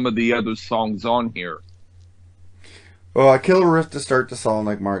than some of the other songs on here. Well, a killer riff to start the song,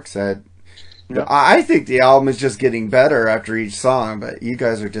 like Mark said. Yep. I think the album is just getting better after each song, but you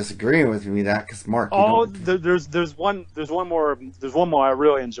guys are disagreeing with me that because Mark. There's one more I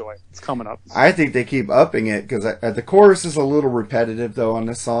really enjoy. It's coming up. I think they keep upping it because the chorus is a little repetitive though on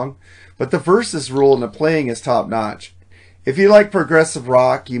this song, but the verses rule and the playing is top notch. If you like progressive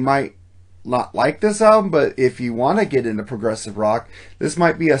rock, you might not like this album, but if you want to get into progressive rock, this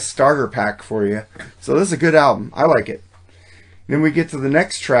might be a starter pack for you. So this is a good album. I like it. Then we get to the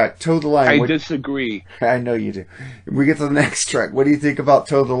next track, Toe the Line. I disagree. I know you do. We get to the next track. What do you think about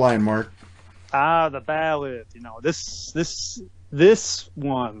Toe the Line, Mark? The ballad. This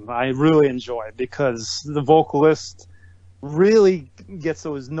one I really enjoy because the vocalist really gets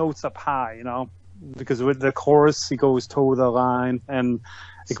those notes up high, because with the chorus he goes toe the line, and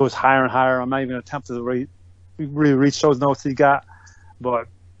it goes higher and higher. I'm not even attempting to really reach those notes he got, but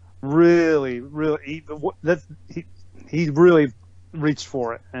really, he really reached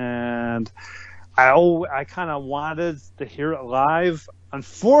for it, and I kind of wanted to hear it live.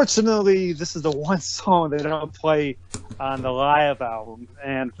 Unfortunately, this is the one song they don't play on the live album,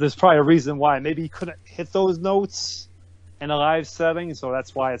 and there's probably a reason why. Maybe he couldn't hit those notes in a live setting, so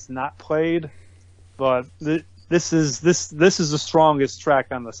that's why it's not played. But this is the strongest track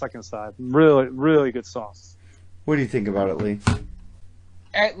on the second side. Really, really good song. What do you think about it, Lee?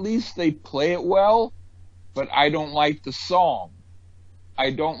 At least they play it well, but I don't like the song.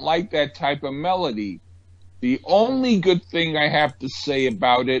 I don't like that type of melody. The only good thing I have to say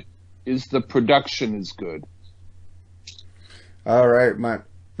about it is the production is good. All right,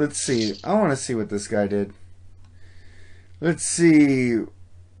 let's see. I want to see what this guy did. Let's see.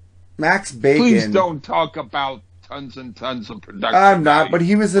 Max Bacon. Please don't talk about tons and tons of production. I'm not, but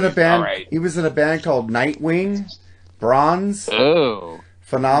he was in a band. All right. He was in a band called Nightwing, Bronze, Oh.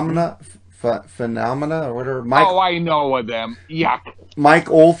 Phenomena, or whatever. Oh, I know of them. Yuck.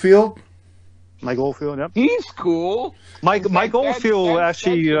 Mike Oldfield. Mike Oldfield, yep. He's cool. Mike Oldfield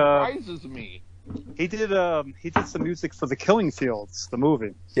actually that surprises me. he did some music for The Killing Fields, the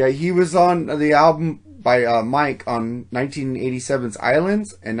movie. Yeah, he was on the album by Mike on 1987's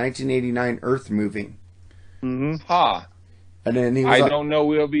Islands and 1989 Earth Moving. Mm-hmm. Huh. And then he was I don't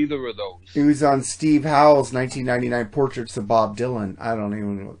know of either of those. He was on Steve Howell's 1999 Portraits of Bob Dylan. I don't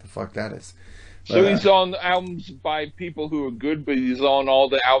even know what the fuck that is. So he's on albums by people who are good, but he's on all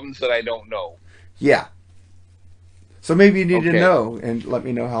the albums that I don't know. Yeah. So maybe you need to Okay. know and let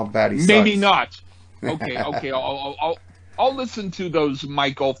me know how bad he sucks. Maybe not. Okay. I'll listen to those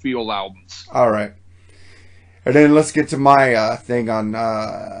Mike Oldfield albums. All right. And then let's get to my thing on...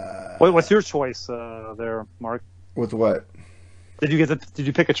 What's your choice there, Mark? With what? Did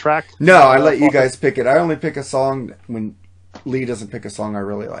you pick a track? No, I let you guys pick it. I only pick a song when Lee doesn't pick a song I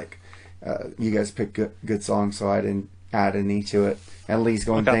really like. You guys pick good songs, so I didn't add any to it. And Lee's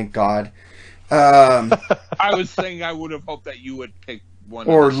going, Okay. thank God. I was saying I would have hoped that you would pick one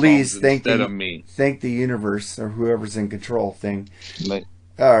Or of the Lee's songs thank instead of me. the universe or whoever's in control thing. Like,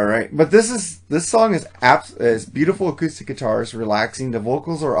 All right, but this song is beautiful acoustic guitars, relaxing. The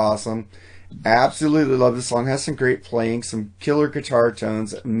vocals are awesome. Absolutely love the song. Has some great playing, some killer guitar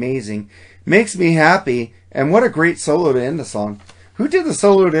tones, amazing. Makes me happy, and what a great solo to end the song. Who did the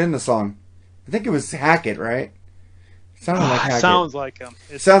solo to end the song? I think it was Hackett, right? Sounded like Hackett. Sounds like him.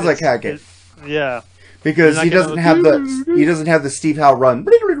 Sounds like Hackett. Yeah. Because You're he not doesn't have the Steve Howe run.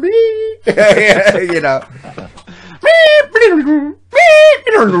 You know.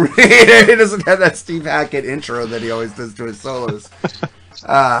 He doesn't have that Steve Hackett intro that he always does to his solos.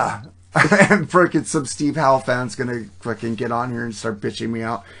 And freaking some Steve Howe fan's gonna fucking get on here and start bitching me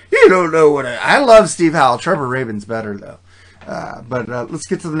out. You don't know what I love Steve Howe. Trevor Rabin's better though. But let's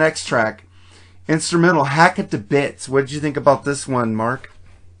get to the next track. Instrumental, Hackett to Bits. What did you think about this one, Mark?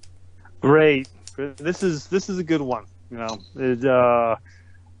 Great. This is a good one. You know,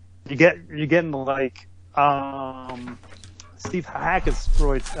 you're getting like Steve Hackett's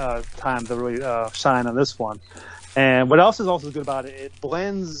really time to really shine on this one. And what else is also good about it? It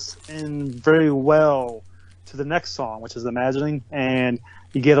blends in very well to the next song, which is Imagining, and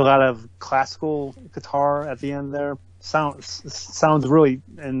you get a lot of classical guitar at the end there. Sounds really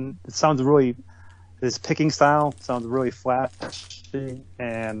his picking style sounds really flashy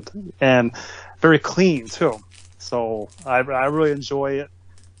and very clean too. So I really enjoy it.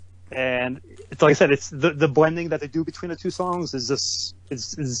 And it's like I said, it's the blending that they do between the two songs is just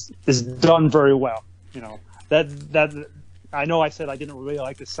is done very well. You know, that I know I said I didn't really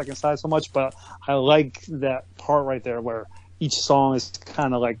like the second side so much, but I like that part right there where each song is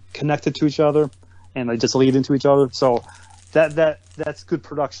kind of like connected to each other and they just lead into each other. So that's good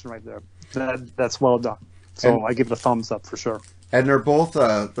production right there. That's well done. So And- I give it a thumbs up for sure. And they're both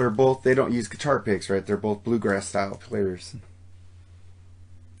they don't use guitar picks, right? They're both bluegrass style players.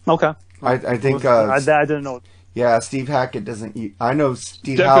 Okay. I think I didn't know. yeah, Steve Hackett doesn't use, I know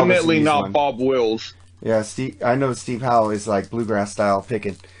Steve Howe doesn't definitely use not one. Bob Wills. Yeah, I know Steve Howe is like bluegrass style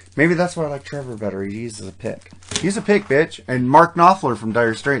picking. Maybe that's why I like Trevor better. He uses a pick. Use a pick, bitch. And Mark Knopfler from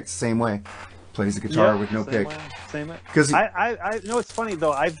Dire Straits, same way. Plays the guitar with no pick. Same way. 'Cause I know it's funny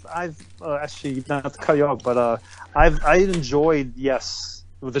though. I've actually not to cut you off, but I enjoyed Yes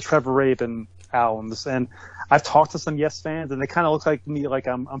with the Trevor Rabin albums, and I've talked to some Yes fans, and they kind of look like me, like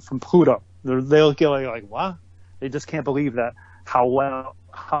I'm from Pluto. They look like what? They just can't believe that how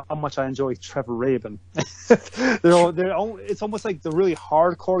much I enjoy Trevor Rabin. It's almost like the really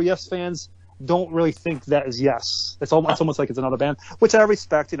hardcore Yes fans don't really think that is Yes. It's almost like it's another band, which I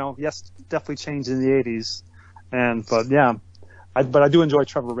respect. Yes, definitely changed in the '80s, but I do enjoy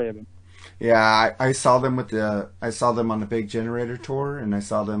Trevor Rabin. Yeah, I saw them on the Big Generator tour, and I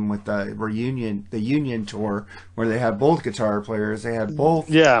saw them with the Union tour, where they had both guitar players, they had both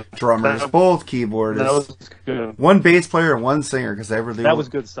drummers, both keyboardists, That was good. one bass player and one singer, because That was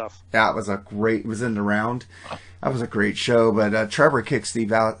good stuff. Yeah, it was in the round. That was a great show, but Trevor kicked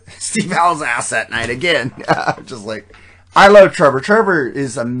Steve Al's ass that night again. Just like, I love Trevor. Trevor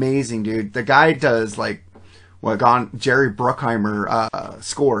is amazing, dude. The guy does Jerry Bruckheimer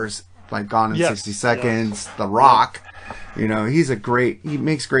scores. Like Gone in 60 Seconds, The Rock. He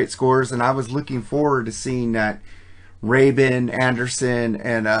makes great scores, and I was looking forward to seeing that Rabin, Anderson,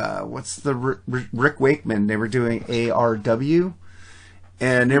 and Rick Wakeman, they were doing ARW,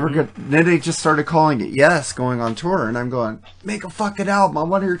 and then they just started calling it Yes, going on tour, and I'm going, make a fucking album, I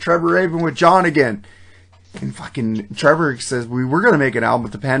want to hear Trevor Rabin with John again. And fucking Trevor says, we were going to make an album,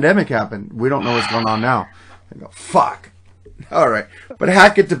 but the pandemic happened. We don't know what's going on now. I go, fuck. All right, but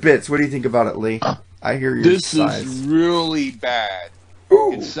hack it to bits. What do you think about it, Lee? I hear your sighs. This is really bad.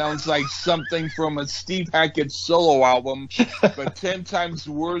 Ooh. It sounds like something from a Steve Hackett solo album, but 10 times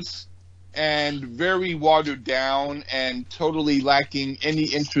worse and very watered down and totally lacking any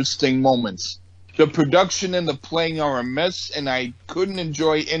interesting moments. The production and the playing are a mess, and I couldn't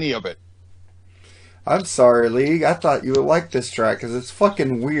enjoy any of it. I'm sorry, Lee. I thought you would like this track because it's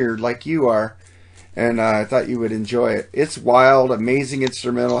fucking weird like you are. And I thought you would enjoy it. It's wild, amazing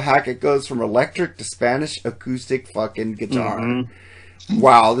instrumental. Hackett goes from electric to Spanish acoustic fucking guitar. Mm-hmm.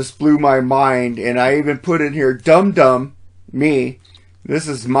 Wow, this blew my mind. And I even put in here, Dum Dum, me. This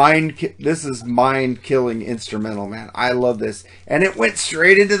is mind-killing instrumental, man. I love this. And it went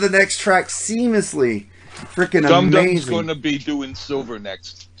straight into the next track seamlessly. Freaking amazing. Dum Dum's going to be doing Silver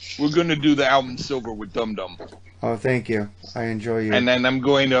next. We're going to do the album Silver with Dum Dum. Oh, thank you. I enjoy you. And then I'm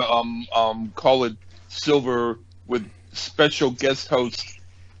going to call it Silver with special guest host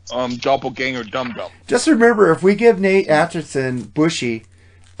Doppelganger Dum Dum. Just remember, if we give Nate Atchison Bushy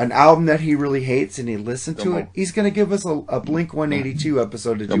an album that he really hates and he listened to it, he's going to give us a Blink 182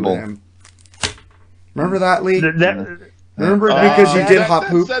 episode to do with him. Remember that, Lee? Remember because you did Hop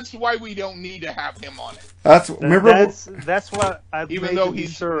Hoop? That's why we don't need to have him on it. That's what I even though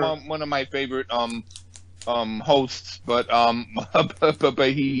he's one of my favorite hosts, but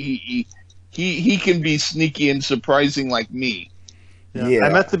he can be sneaky and surprising like me. Yeah. I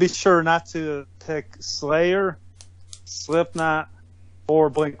meant to be sure not to pick Slayer, Slipknot, or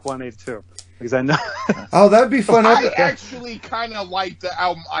Blink 182 because I know. Oh, that'd be fun. I actually kind of like the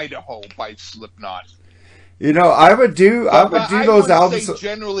album Idaho by Slipknot. I would do those albums.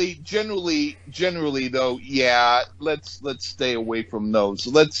 Generally though, yeah. Let's stay away from those.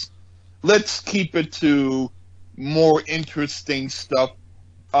 Let's keep it to more interesting stuff.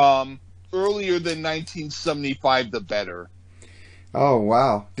 Earlier than 1975, the better. Oh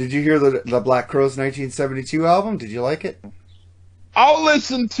wow! Did you hear the Black Crowes 1972 album? Did you like it? I'll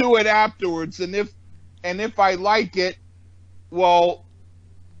listen to it afterwards, and if I like it, well.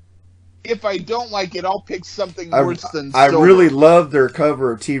 If I don't like it, I'll pick something worse than Silver. I really love their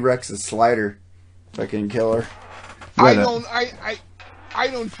cover of T-Rex's Slider. Fucking killer. I don't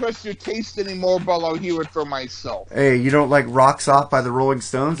trust your taste anymore, but I'll hear it for myself. Hey, you don't like Rocks Off by the Rolling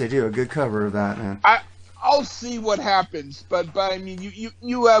Stones? They do a good cover of that, man. I'll see what happens, but I mean,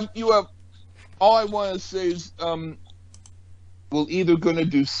 you have. All I want to say is, we're either gonna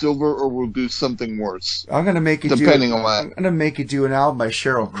do Silver or we'll do something worse. I'm gonna make you depending on what. I'm gonna make you do an album by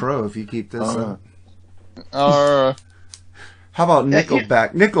Sheryl Crow if you keep this up. How about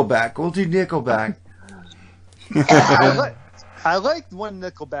Nickelback? Nickelback. We'll do Nickelback. I liked one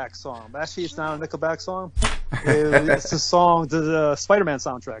Nickelback song. Actually, it's not a Nickelback song. It's a song to the Spider-Man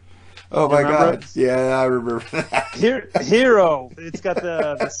soundtrack. Oh my God! Yeah, I remember that. Hero. It's got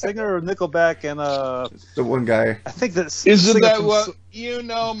the singer of Nickelback and the one guy. I think that's isn't that what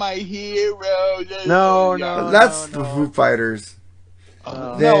my hero? No, that's the Foo Fighters.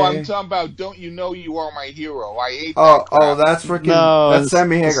 No, I'm talking about "Don't You Know You Are My Hero." I hate. That's freaking. No, that's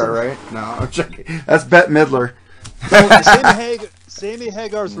Sammy Hagar, right? No, I'm checking. That's Bette Midler. Sammy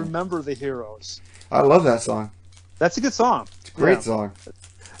Hagar's "Remember the Heroes." I love that song. That's a good song. It's a great song.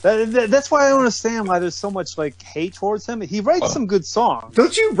 That's why I don't understand why there's so much hate towards him. He writes some good songs.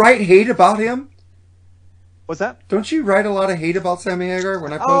 Don't you write hate about him? What's that? Don't you write a lot of hate about Sammy Hagar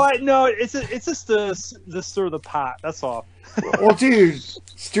when I post? No, it's just the stir the pot. That's all. Well, dude,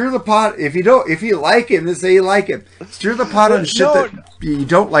 stir the pot. If you like him, then say you like him. Stir the pot on shit that you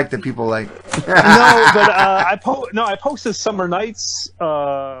don't like that people like. No, but I posted Summer Nights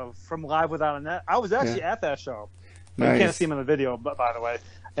from Live Without a Net. I was actually at that show. Nice. You can't see him in the video, but by the way,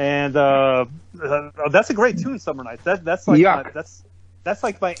 and that's a great tune, Summer Nights. That's like that's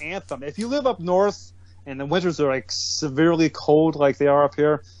like my anthem. If you live up north and the winters are like severely cold like they are up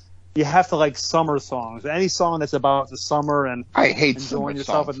here, you have to like summer songs. Any song that's about the summer and I hate enjoying summer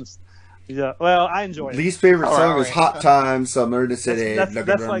yourself. songs. Yeah, well, I enjoy it. Least favorite All song right. is Hot Time, Summer in the City. That's my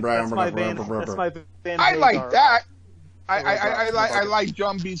Van. That's my Van. I like Hagar. that. I like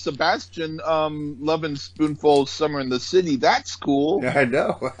John B. Sebastian, Lovin' Spoonful, Summer in the City. That's cool. I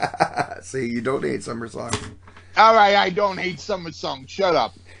know. See, you don't hate summer song. All right, I don't hate summer songs. Shut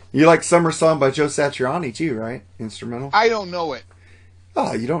up. You like Summer Song by Joe Satriani too, right? Instrumental. I don't know it.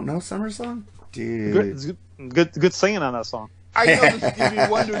 Oh, you don't know Summer Song, dude? Good singing on that song. I know the Stevie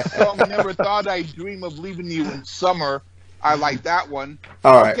Wonder song, Never Thought I'd Dream of Leaving You in Summer. I like that one.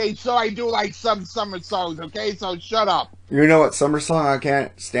 All right. Okay, so I do like some summer songs, okay? So shut up. You know what summer song I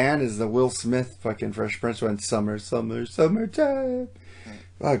can't stand is the Will Smith fucking Fresh Prince one. Summer, summer, summertime.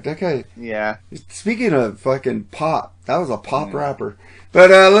 Fuck, that guy. Yeah. Speaking of fucking pop, that was a pop rapper. But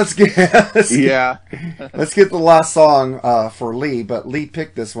let's get let's get the last song for Lee. But Lee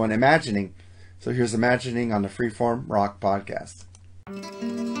picked this one, Imagining. So here's Imagining on the Freeform Rock Podcast.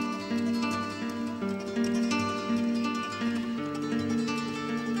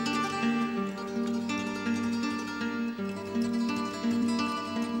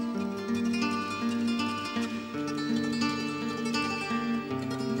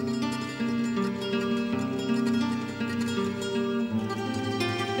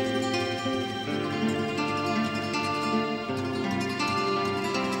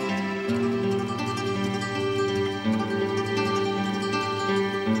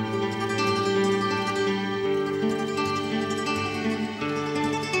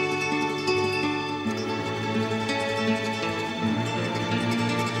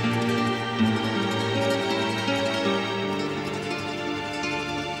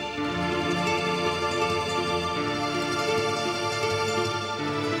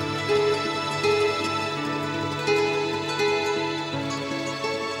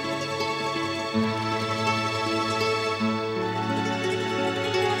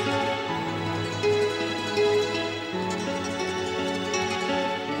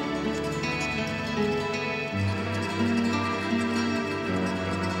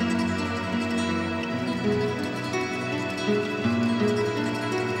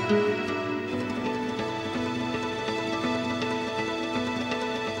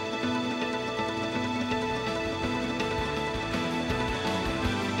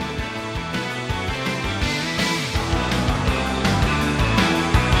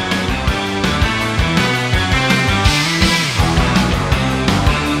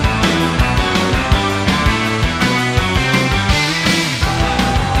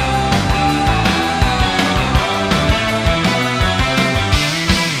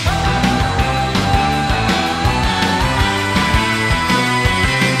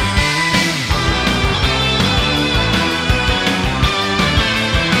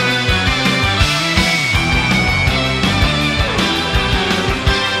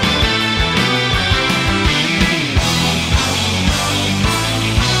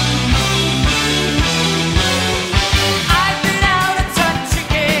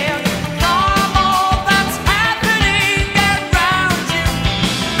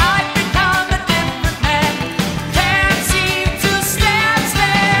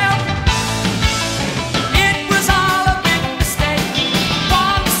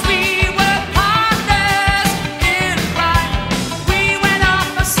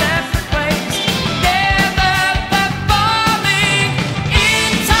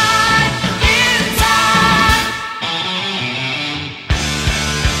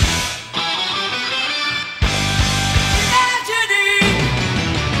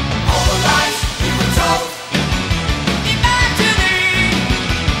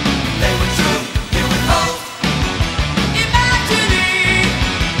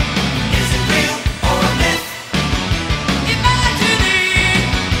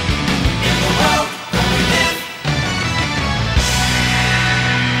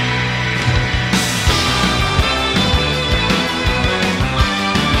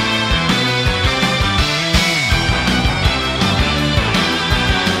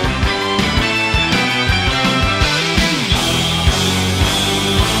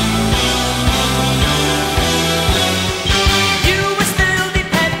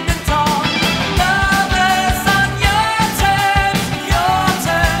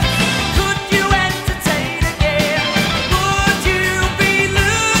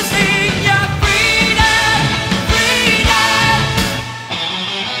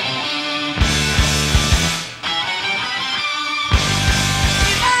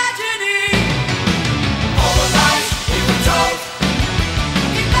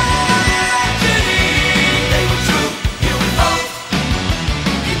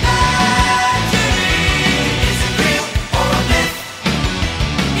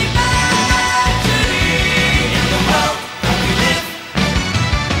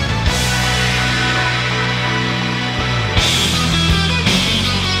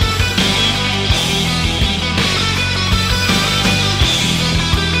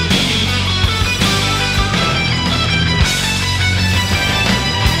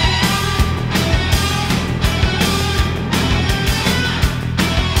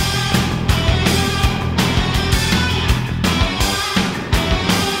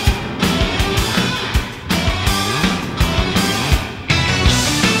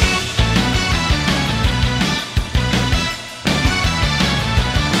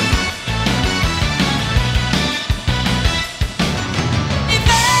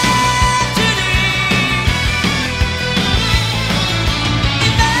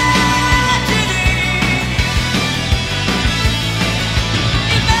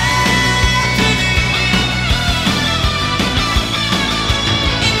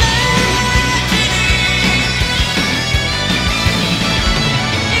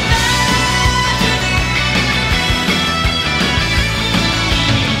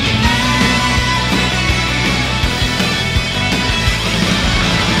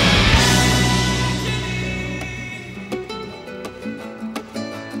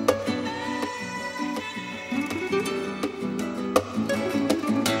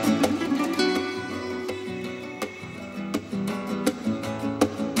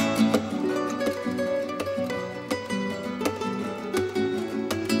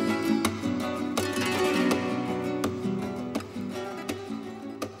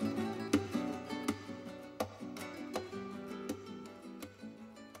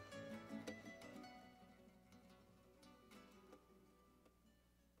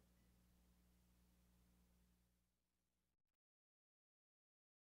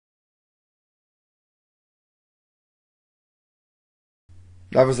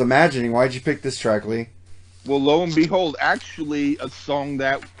 That was Imagining. Why'd you pick this track, Lee? Well, lo and behold, actually a song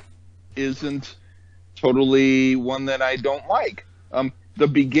that isn't totally one that I don't like. The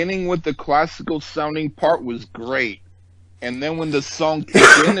beginning with the classical sounding part was great. And then when the song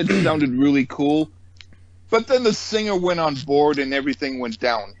kicked in, it sounded really cool. But then the singer went on board and everything went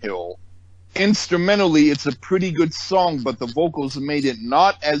downhill. Instrumentally, it's a pretty good song, but the vocals made it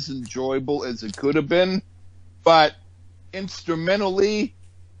not as enjoyable as it could have been. But instrumentally,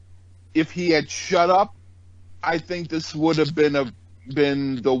 if he had shut up, I think this would have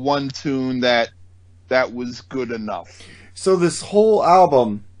been the one tune that was good enough. So this whole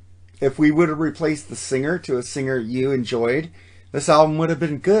album, if we would have replaced the singer to a singer you enjoyed, this album would have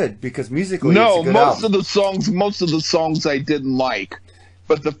been good because musically it's a good album. Most of the songs I didn't like,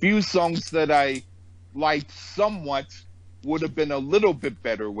 but the few songs that I liked somewhat would have been a little bit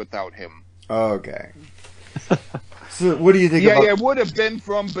better without him. Okay. So what do you think about... Yeah, it would have been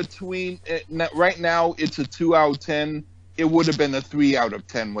from between... right now, it's a 2 out of 10. It would have been a 3 out of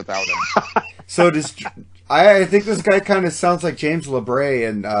 10 without him. So does... I think this guy kind of sounds like James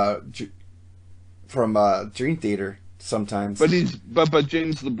LeBray from Dream Theater sometimes. But James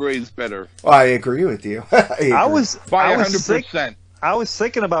LeBray is better. Well, I agree with you. I was By I was 100%. I was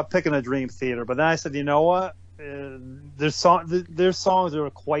thinking about picking a Dream Theater, but then I said, you know what? Their songs are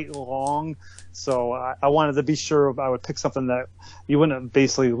quite long, so I wanted to be sure I would pick something that you wouldn't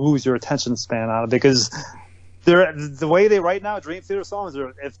basically lose your attention span on, because the way they write now, Dream Theater songs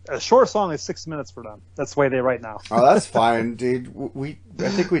if a short song is 6 minutes for them. That's the way they write now. Oh, that's fine, dude. I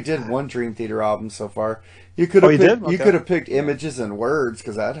think we did one Dream Theater album so far. You could have did? Okay. You could have picked Images and Words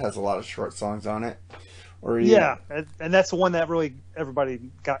because that has a lot of short songs on it. Or yeah, and that's the one that really everybody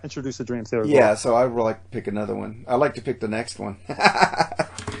got introduced to Dream Theater. Yeah, so I would like to pick another one. I'd like to pick the next one.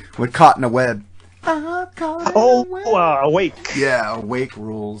 With Caught in a Web. Awake. Yeah, Awake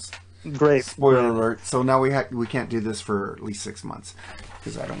rules. Great. Spoiler alert. So now we can't do this for at least 6 months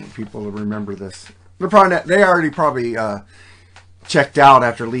because I don't want people to remember this. They already probably checked out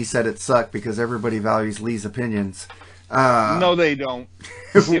after Lee said it sucked because everybody values Lee's opinions. No, they don't.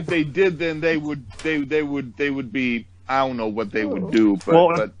 If they did, then they would be. I don't know what they would do.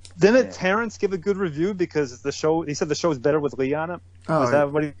 But didn't Terrence give a good review because he said the show is better with Lee on it? Oh, is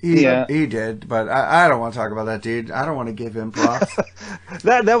that what he did, but I don't want to talk about that dude. I don't want to give him props.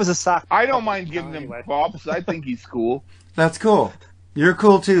 that was a sock. I don't mind giving him props. I think he's cool. That's cool. You're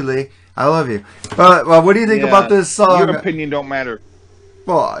cool too, Lee. I love you. But what do you think about this song? Your opinion don't matter.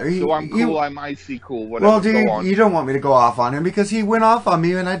 Well, so I'm cool. I'm icy cool. Whatever. Well, dude, you don't want me to go off on him because he went off on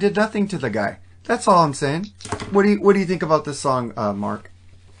me and I did nothing to the guy. That's all I'm saying. What do you think about this song, Mark?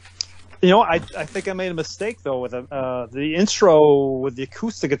 You know, I think I made a mistake though with the intro with the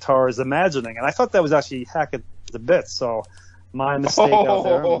acoustic guitar is Imagining, and I thought that was actually Hackett the Bits. So my mistake out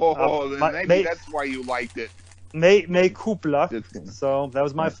there. Maybe that's why you liked it. May Kupla. So that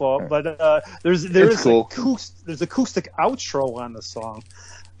was my fault. But there's acoustic outro on the song.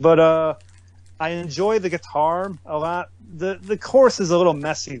 But I enjoy the guitar a lot. The chorus is a little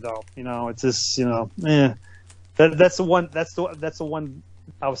messy though. You know, it's just That's the one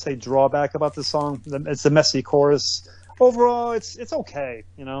I would say drawback about the song. It's a messy chorus. Overall, it's okay.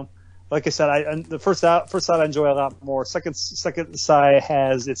 You know, like I said, the first side I enjoy a lot more. Second side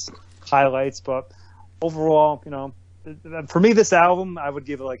has its highlights, but overall, you know, for me, this album I would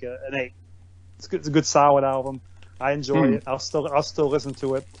give it like an 8. It's good. It's a good, solid album. I enjoy it. I'll still listen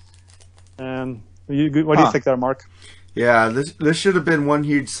to it. What do you think there, Mark? Yeah, this should have been one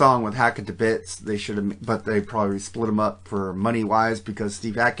huge song with Hackett to Bits. But they probably split them up for money wise because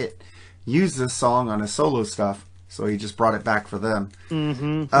Steve Hackett used this song on his solo stuff, so he just brought it back for them.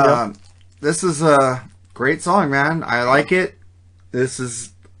 Mm-hmm. This is a great song, man. I like it. This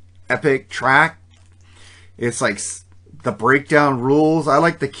is epic track. It's like the breakdown rules. I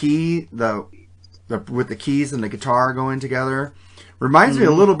like the key, with the keys and the guitar going together. Reminds me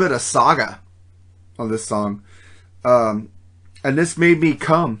a little bit of Saga on this song. And this made me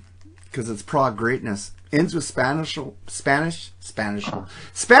come because it's prog greatness. Ends with Spanish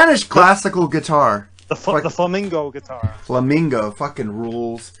classical guitar. The flamingo guitar. Flamingo fucking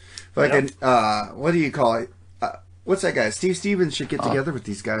rules. Fucking what do you call it? What's that guy? Steve Stevens should get together with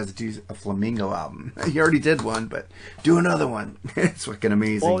these guys to do a flamingo album. He already did one, but do another one. It's fucking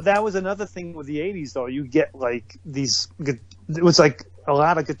amazing. Well, that was another thing with the 80s, though. You get, like, these... It was, like, a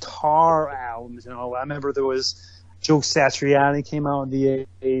lot of guitar albums, you know. I remember there was Joe Satriani came out in the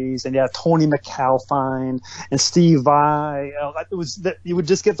 80s, and Tony McAlpine and Steve Vai. You would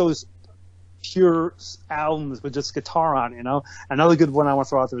just get those pure albums with just guitar on, you know. Another good one I want to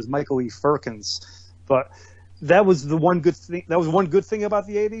throw out there was Michael E. Firkins. But... that was the one good thing. That was one good thing about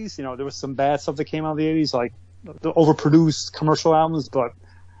the '80s. You know, there was some bad stuff that came out of the '80s, like the overproduced commercial albums, but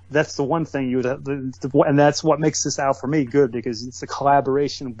that's the one thing and that's what makes this out for me good, because it's a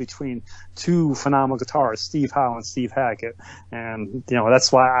collaboration between two phenomenal guitarists, Steve Howe and Steve Hackett, and you know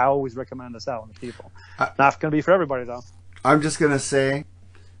that's why I always recommend this album to people. Not going to be for everybody though. I'm just gonna say,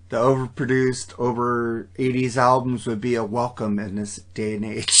 the overproduced, over 80s albums would be a welcome in this day and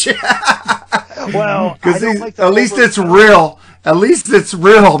age. Well, because like at least it's real. At least it's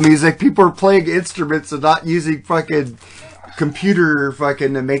real music. People are playing instruments and not using fucking computer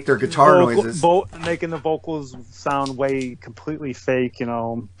fucking to make their guitar noises. Making the vocals sound way completely fake, you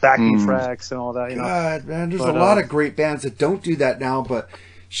know, backing tracks and all that. You know, God, man, there's a lot of great bands that don't do that now, but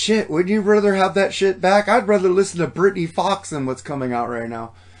shit, wouldn't you rather have that shit back? I'd rather listen to Britney Fox than what's coming out right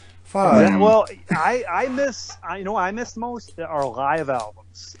now. Fuck. Yeah, well, I miss most are live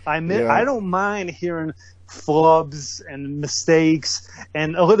albums. I don't mind hearing flubs and mistakes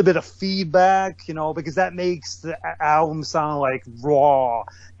and a little bit of feedback, you know, because that makes the album sound like raw,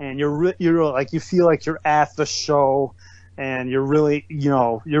 and you're like, you feel like you're at the show, and you're really, you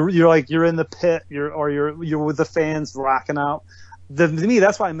know, you're like you're in the pit, you're with the fans rocking out. To me,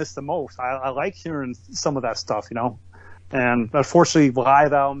 that's why I miss the most. I like hearing some of that stuff, you know. And unfortunately,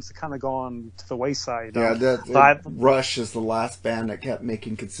 live albums have kind of gone to the wayside. Yeah, Rush is the last band that kept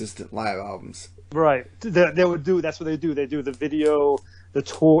making consistent live albums. Right. They would do. That's what they do. They do the video, the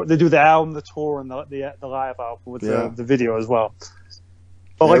tour. They do the album, the tour, and the live album with the video as well.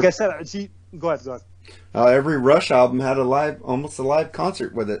 But like I said, go ahead. Every Rush album had almost a live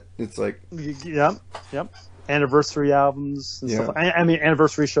concert with it. It's like yep. Anniversary albums and stuff. I mean,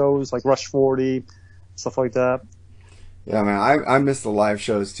 anniversary shows like Rush 40, stuff like that. Yeah, man, I miss the live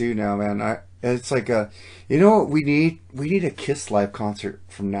shows too now, man. It's like you know what we need? We need a Kiss live concert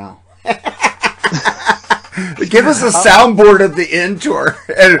from now. Give us a soundboard of the end tour.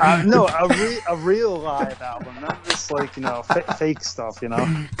 No, a real live album, not just like, you know, fake stuff, you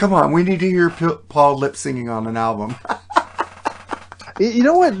know. Come on, we need to hear Paul lip singing on an album. You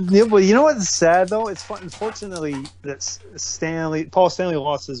know what? You know what's sad though? It's unfortunately that Paul Stanley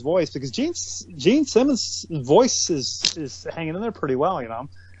lost his voice, because Gene Simmons' voice is hanging in there pretty well, you know.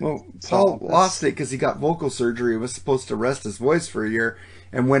 Well, Paul lost it because he got vocal surgery. He was supposed to rest his voice for a year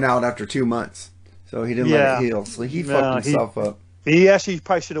and went out after 2 months, so he didn't let it heal. So he fucked himself up. He actually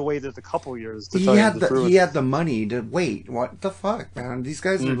probably should have waited a couple years. He had the money to wait. What the fuck, man? These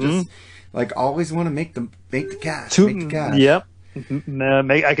guys are just like always want to make the cash. Make the cash. Yep.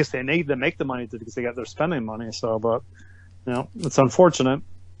 I guess they need to make the money because they're spending money. So, but you know, it's unfortunate.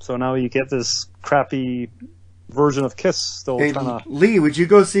 So now you get this crappy version of Kiss still. Hey, Lee, would you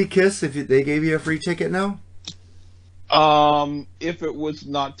go see Kiss if they gave you a free ticket now? If it was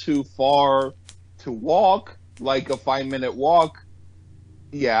not too far to walk, like a 5-minute walk,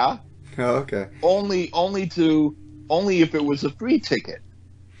 yeah. Oh, okay. Only if it was a free ticket.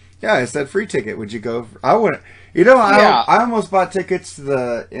 Yeah, I said free ticket. Would you go? I wouldn't. You know, I almost bought tickets to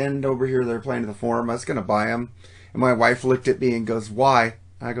the end over here. They're playing at the Forum. I was going to buy them. And my wife looked at me and goes, "Why?"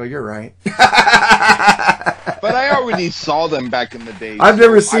 I go, "You're right." But I already saw them back in the day. I've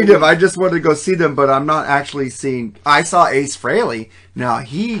never seen them. I just wanted to go see them, but I'm not actually seeing. I saw Ace Frehley. Now,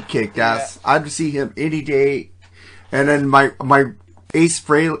 he kicked ass. I'd see him any day. And then my Ace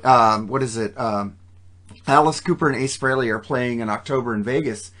Frehley, what is it? Alice Cooper and Ace Frehley are playing in October in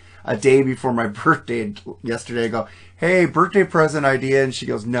Vegas. A day before my birthday yesterday. I go, "Hey, birthday present idea." And she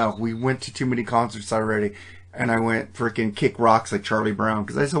goes, "No, we went to too many concerts already." And I went freaking kick rocks like Charlie Brown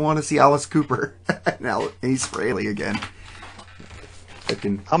because I still want to see Alice Cooper and Ace Frehley again.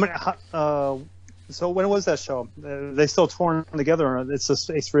 How many? So when was that show? They still touring together? Or it's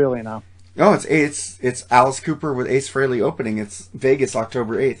just Ace Frehley now? No, it's Alice Cooper with Ace Frehley opening. It's Vegas,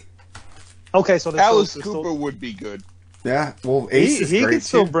 October 8th. Okay, so Alice Cooper would be good. Yeah, well, Ace is he great can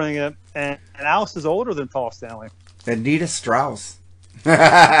still too. bring it, and Alice is older than Paul Stanley. And Nita Strauss.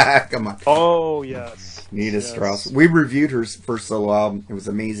 Come on. Oh, yes. Nita Strauss. We reviewed her first solo album. It was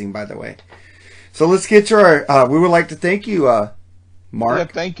amazing, by the way. So let's get to our... we would like to thank you, Mark. Yeah,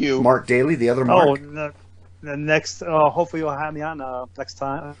 thank you. Mark Daly, the other Mark. The next... hopefully you'll have me on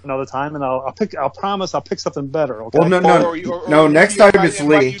another time, and I'll promise I'll pick something better, okay? Well, no, next time it's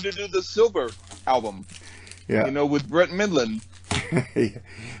Lee. I invite you to do the Silver album. Yeah. You know, with Brett Midland.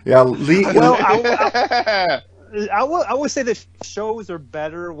 Yeah, Lee... Well, I would say that shows are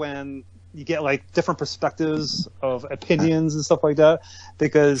better when you get like different perspectives of opinions and stuff like that,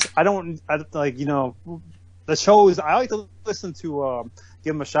 because I like, you know, the shows I like to listen to,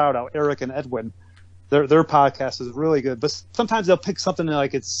 give them a shout out, Eric and Edwin, Their podcast is really good, but sometimes they'll pick something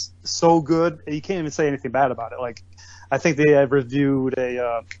like it's so good and you can't even say anything bad about it. Like, I think they have reviewed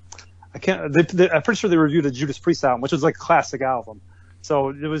I'm pretty sure they reviewed a Judas Priest album, which was like a classic album.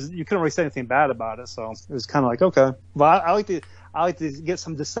 So you couldn't really say anything bad about it. So it was kind of like, okay. But I like to get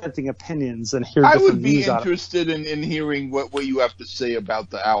some dissenting opinions and hear I different would be views out of it. interested in hearing what you have to say about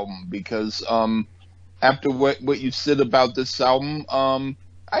the album, because after what you said about this album,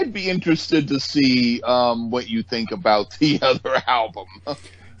 I'd be interested to see what you think about the other album.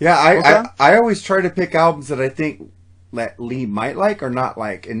 Yeah, I always try to pick albums that I think that Lee might like or not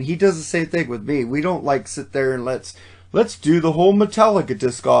like, and he does the same thing with me. We don't like sit there and let's do the whole Metallica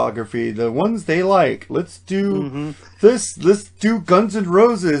discography, the ones they like. Let's do this. Let's do Guns N'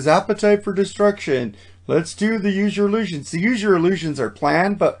 Roses, Appetite for Destruction. Let's do the Use Your Illusions. The Use Your Illusions are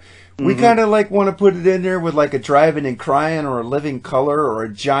planned, but we kind of like want to put it in there with like a Driving and Crying or a Living Color or a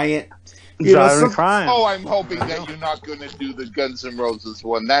Giant. Driving and Crying. Oh, I'm hoping that you're not going to do the Guns N' Roses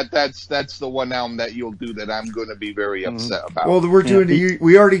one. That's the one album that you'll do that I'm going to be very upset about. Well, we're doing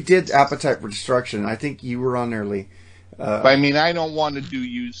we already did Appetite for Destruction. I think you were on there, Lee. But I mean, I don't want to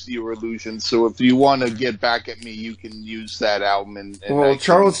Use Your Illusions, so if you want to get back at me, you can use that album. And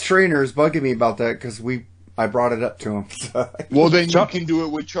Charles Trainer is bugging me about that because I brought it up to him. Well, then you can do it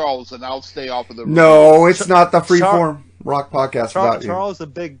with Charles, and I'll stay off of the... No, it's not the Freeform Rock Podcast without you. Charles is a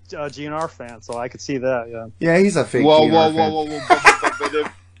big GNR fan, so I could see that, yeah. Yeah, he's a fake GNR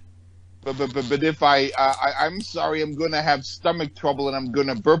fan. But if I'm sorry, I'm going to have stomach trouble, and I'm going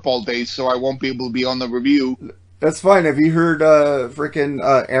to burp all day, so I won't be able to be on the review. That's fine. Have you heard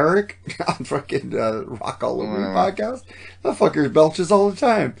Eric on frickin' Rock All Over Me podcast? That fucker belches all the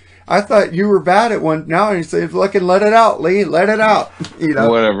time. I thought you were bad at one. Now you say, "Fucking let it out, Lee. Let it out." You know.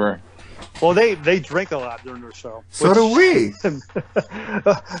 Whatever. Well, they drink a lot during their show. So do we.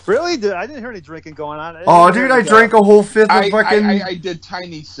 Really? I didn't hear any drinking going on. Oh, dude, I drank a whole fifth of fucking... I did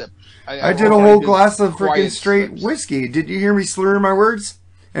tiny sip. I did a whole glass of freaking straight whiskey. Did you hear me slurring my words?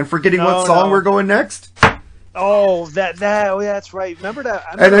 And forgetting what song we're going next? Oh, that's right. Remember that?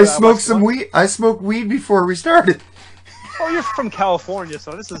 I smoked some weed. I smoked weed before we started. Oh, you're from California,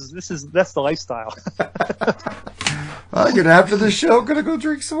 so that's the lifestyle. I'm gonna after the show, gonna go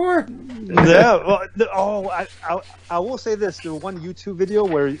drink some more. Yeah. Well, I will say this: there was one YouTube video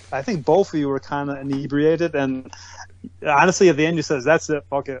where I think both of you were kind of inebriated, and honestly, at the end, you says, "That's it,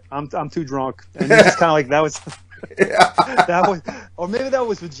 fuck it, I'm too drunk," and you just kind of like that was. Yeah. That was, or maybe that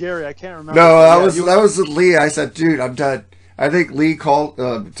was with Jerry. I can't remember. No, that was with Lee. I said, "Dude, I'm done." I think Lee called,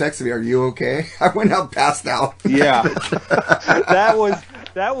 texted me, "Are you okay?" I went out, passed out. Yeah. that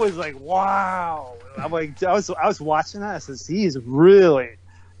was like, wow. I'm like, I was watching that. I says, he's really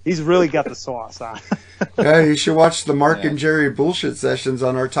got the sauce on. Yeah, you should watch the Mark and Jerry bullshit sessions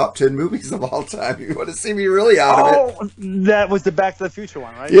on our top 10 movies of all time. You want to see me really out of it. That was the Back to the Future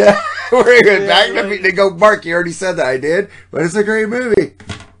one, right? Yeah, we're going back to the They go, Mark, you already said that. I did, but it's a great movie.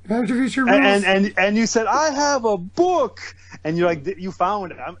 Back to the Future rules. And you said, I have a book. And you're like, you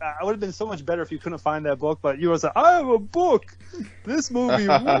found it. I would have been so much better if you couldn't find that book, but you were like, I have a book. This movie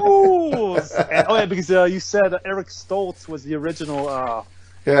rules. And, because you said Eric Stoltz was the original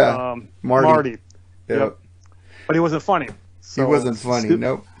Marty. Yep. But he wasn't funny. So, he wasn't funny,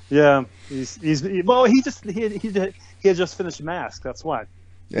 nope. Yeah. He had just finished Mask, that's why.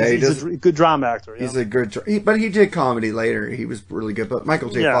 Yeah, he's a good drama actor. He's a good, but he did comedy later. He was really good. But Michael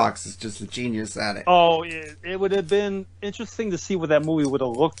J. Fox is just a genius at it. Oh, it would have been interesting to see what that movie would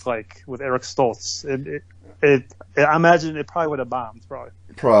have looked like with Eric Stoltz. I imagine it probably would have bombed.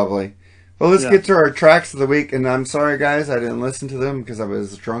 Probably. Well, let's get to our tracks of the week. And I'm sorry, guys, I didn't listen to them because I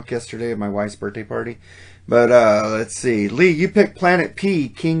was drunk yesterday at my wife's birthday party. But let's see. Lee, you picked Planet P,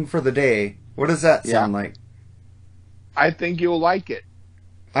 King for the Day. What does that sound like? I think you'll like it.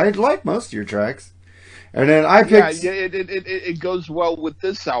 I like most of your tracks. And then I picked... Yeah, it goes well with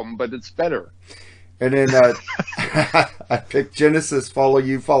this album, but it's better. And then I picked Genesis, Follow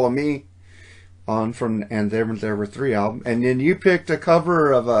You, Follow Me, and there were 3 albums. And then you picked a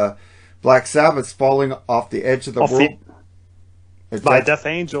cover of Black Sabbath's Falling Off the Edge of the World. By Death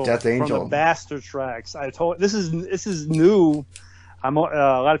Angel. Death Angel. From the Bastard Tracks. I told this is new. A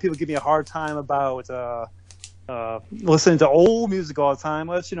lot of people give me a hard time about... listening to old music all the time.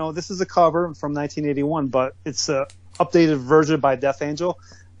 Well, this is a cover from 1981, but it's a updated version by Death Angel.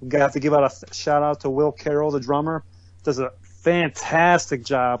 We got to give out a shout out to Will Carroll, the drummer. Does a fantastic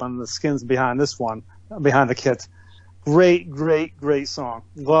job on the skins behind this one, behind the kit. Great song.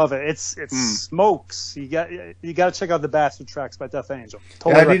 Love it. It smokes. You got to check out the Bastard Tracks by Death Angel.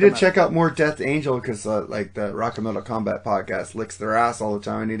 Totally I need to check out more Death Angel because like the Rock and Metal Combat podcast licks their ass all the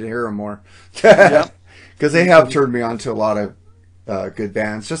time. I need to hear them more. Yep. Because they have turned me on to a lot of good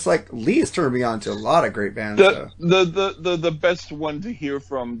bands, just like Lee has turned me on to a lot of great bands. The best one to hear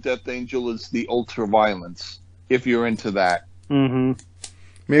from Death Angel is the Ultraviolence, if you're into that. Mm-hmm.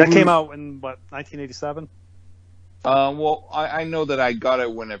 That came out in, 1987? Well, I know that I got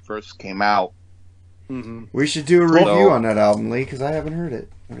it when it first came out. Mm-hmm. We should do a review on that album, Lee, because I haven't heard it.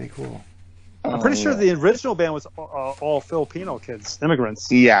 That'd be cool. I'm pretty sure the original band was all Filipino kids,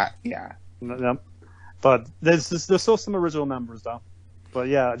 immigrants. Yeah. Yep. But there's still some original members, though. But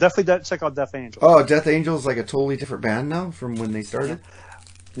yeah, definitely check out Death Angel. Oh, Death Angel is like a totally different band now from when they started?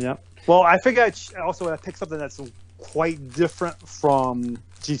 Yeah. Well, I think I picked something that's quite different from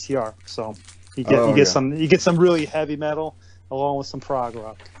GTR. So you get some really heavy metal along with some prog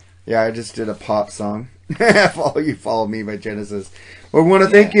rock. Yeah, I just did a pop song. Follow Me by Genesis. Well, I want to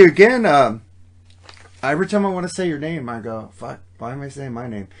thank you again. Every time I want to say your name, I go, fuck, why am I saying my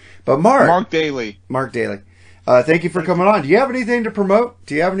name? But Mark Daly. Thank you for coming on. Do you have anything to promote?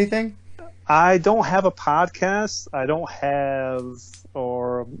 Do you have anything? I don't have a podcast. I don't have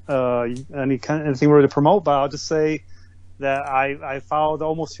anything really to promote, but I'll just say that I follow the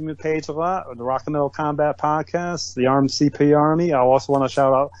Almost Human page a lot, the Rock and Metal Combat podcast, the RMCP Army. I also want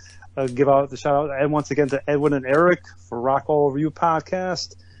to give out the shout out, and once again to Edwin and Eric for Rock All Over You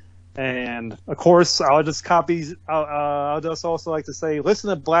podcast. And of course, I'll just also like to say, listen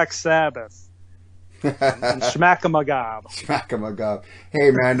to Black Sabbath. And Schmack-a-Magob. Schmack-a-Magob.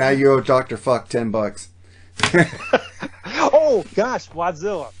 Hey man, now you owe Dr. Fuck $10. Oh gosh,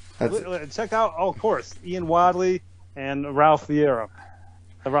 Wadzilla. Check out, of course, Ian Wadley and Ralph Vieira,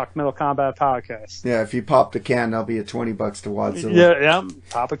 the Rock Metal Combat podcast. Yeah, if you pop the can, that'll be a $20 to Wadzilla. Yeah,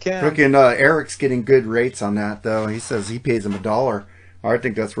 pop a can. Frickin' Eric's getting good rates on that though. He says he pays him $1. I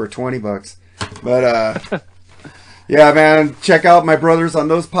think that's worth $20. But yeah, man, check out my brothers on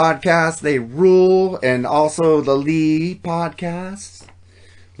those podcasts. They rule. And also the Lee podcast,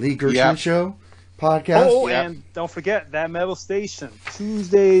 Lee Gershman Show podcast. Oh, and don't forget That Metal Station,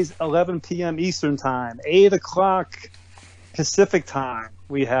 Tuesdays, 11 p.m. Eastern Time, 8 o'clock Pacific Time.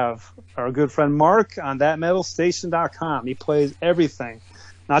 We have our good friend Mark on thatmetalstation.com. He plays everything,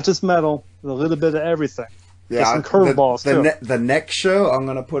 not just metal, a little bit of everything. Yeah, some curveballs too. The next show, I'm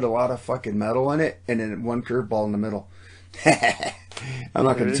gonna put a lot of fucking metal in it, and then one curveball in the middle. I'm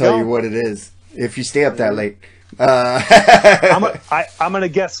not gonna tell you what it is if you stay up that late. I'm gonna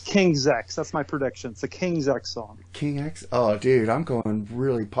guess King's X. That's my prediction. It's a King's X song. King X? Oh, dude, I'm going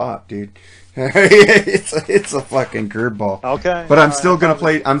really pop, dude. it's a fucking curveball. Okay, but I'm still gonna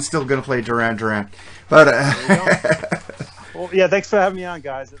play Duran Duran. But. Well, yeah, thanks for having me on,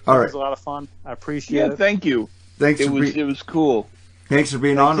 guys. It was a lot of fun. I appreciate it. Thank you. It was cool. Thanks for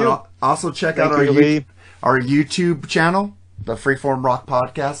being on. And also check out our YouTube channel, the Freeform Rock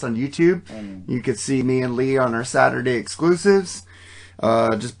Podcast on YouTube. You can see me and Lee on our Saturday exclusives.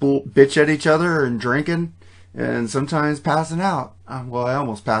 Just bitch at each other and drinking, and sometimes passing out. Well, I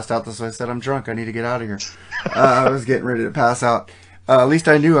almost passed out. That's why I said I'm drunk. I need to get out of here. I was getting ready to pass out. At least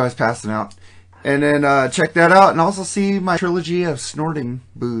I knew I was passing out. And then check that out, and also see my trilogy of snorting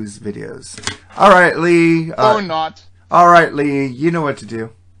booze videos. All right, Lee. Or not. All right, Lee. You know what to do.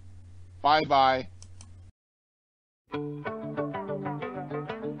 Bye-bye.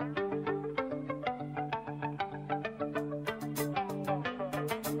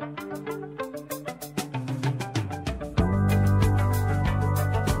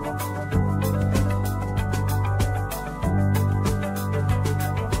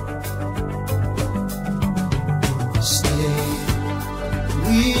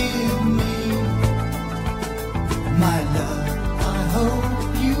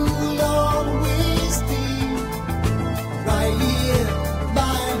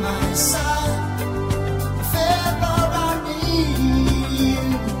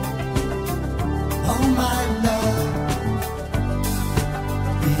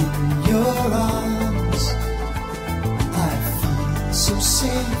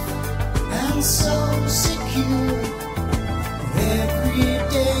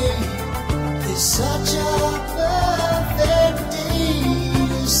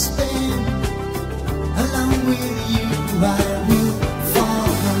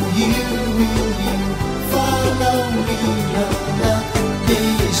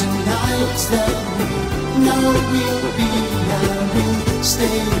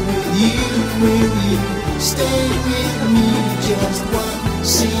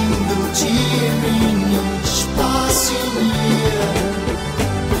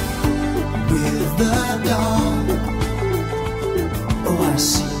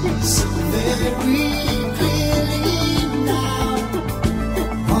 Very clearly now,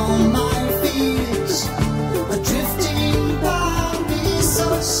 all my fears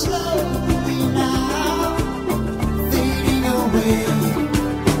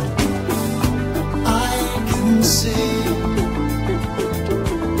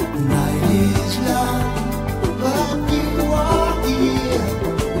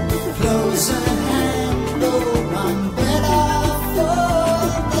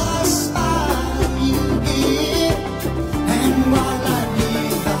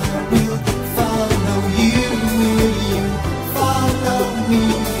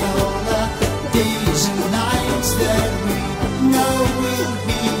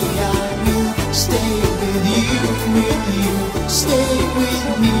stay with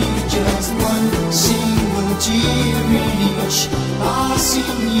me, just one single tear in each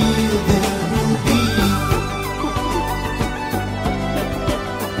passing year there will be.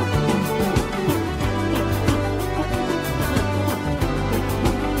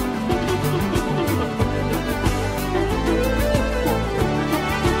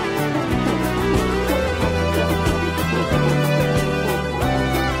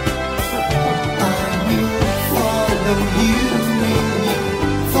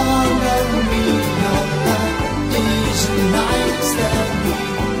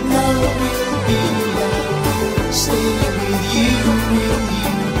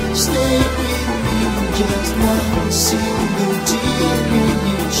 Just one single tear in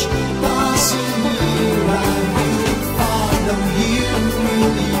each passing year. I will follow you,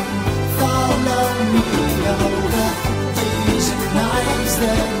 will you follow me? All the days and nights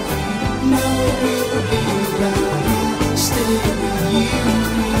that we know will be. I will stay with you,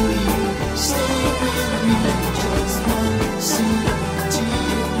 will you stay with me? Just one single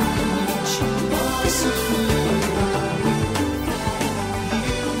tear in each passing year. I will follow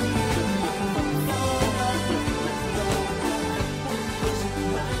you, will you follow me?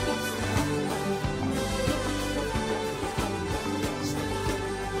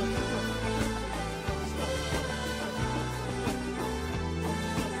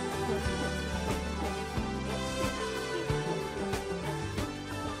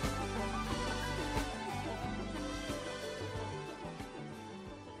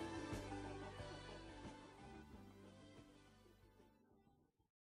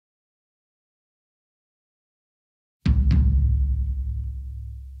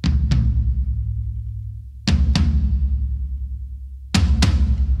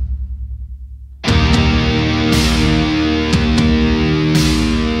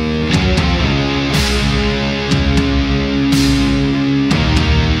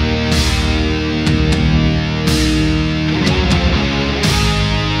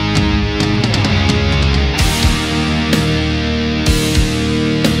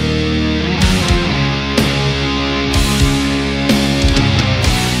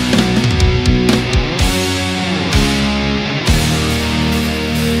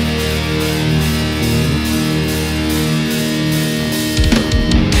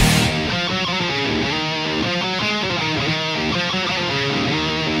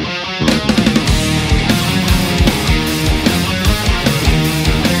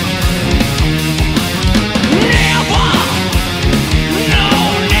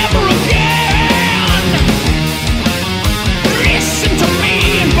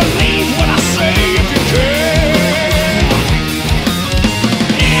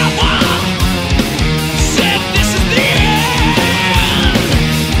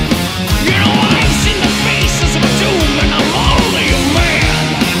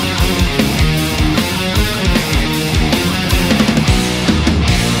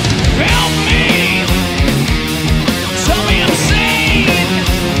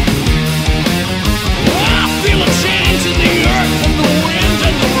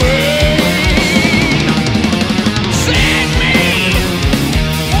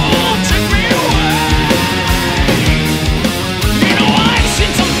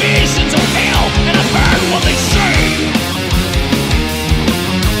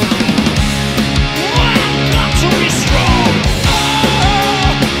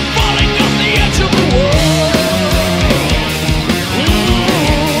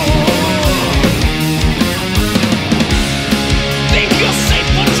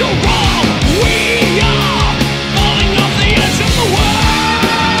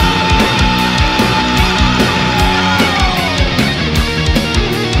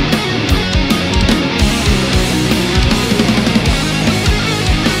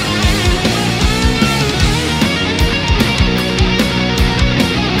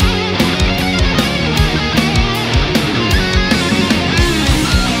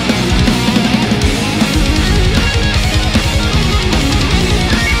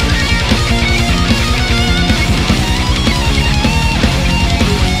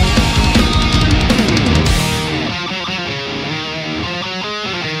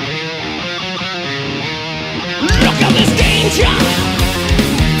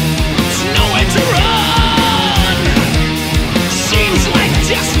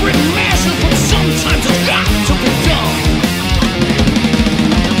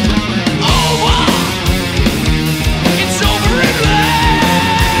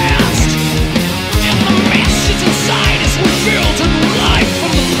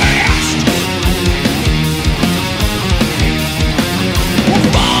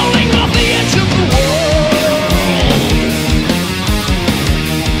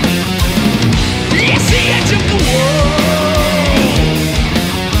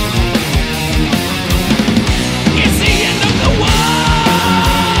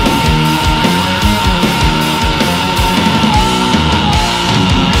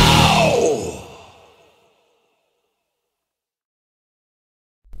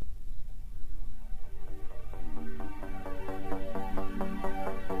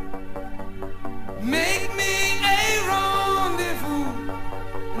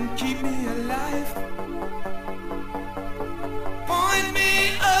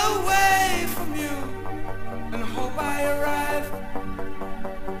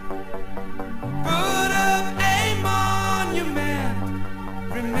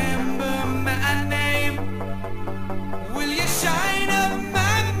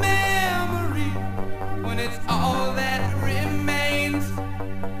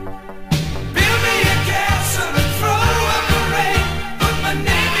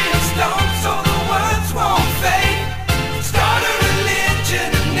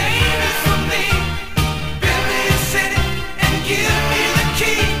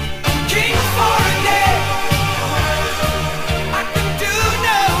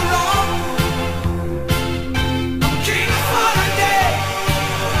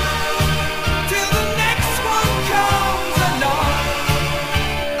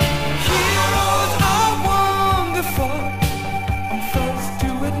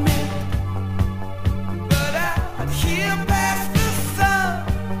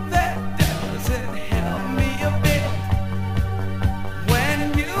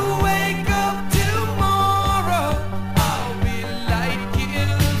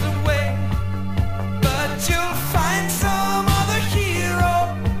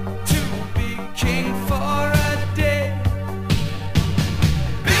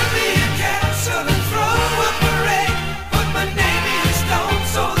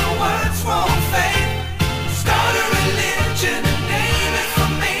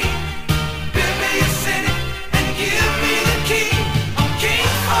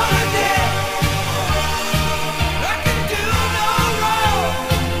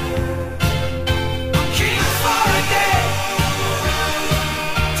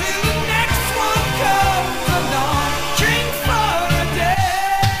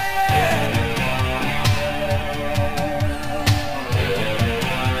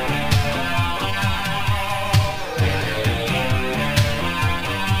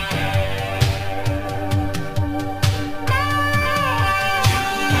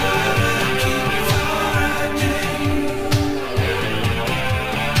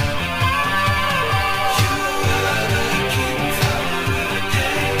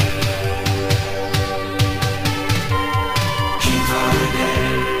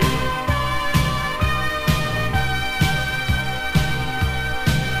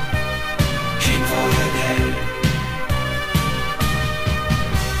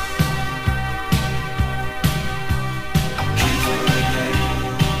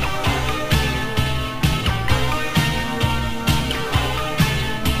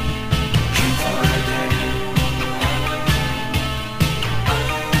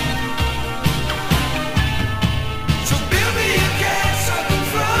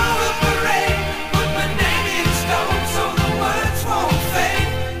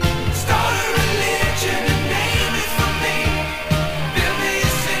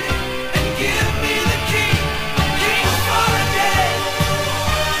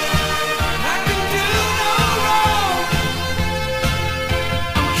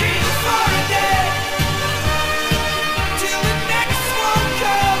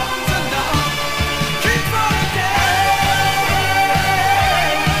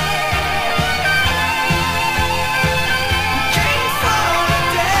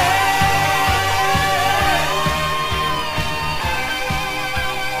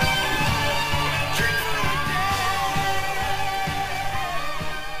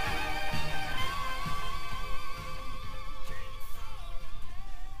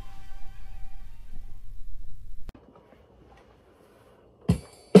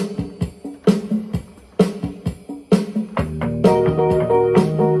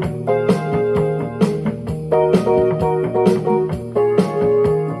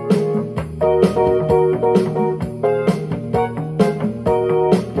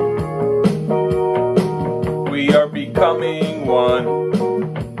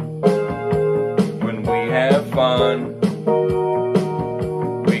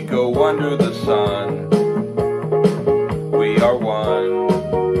 sun. We are one.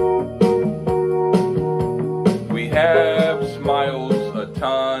 We have smiles a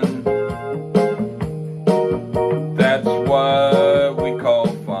ton. That's what we call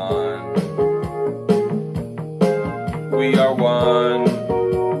fun. We are one.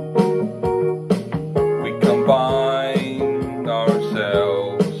 We combine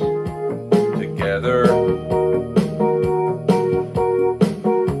ourselves together.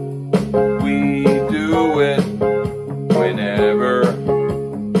 We do it whenever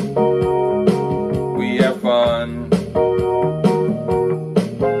we have fun.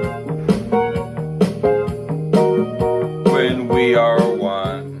 When we are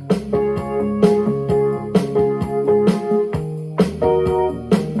one.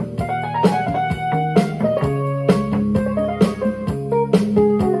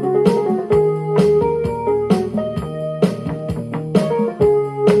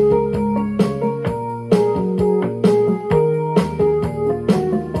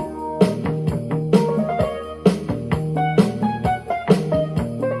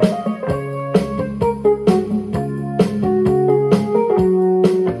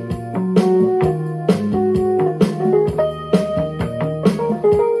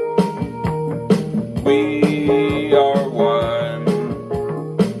 We are one.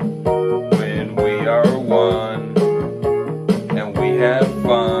 When we are one. And we have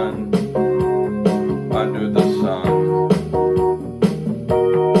fun under the sun.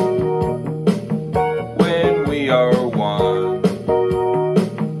 When we are one.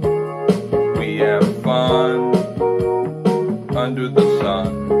 We have fun under the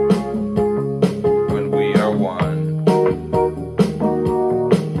sun. When we are one.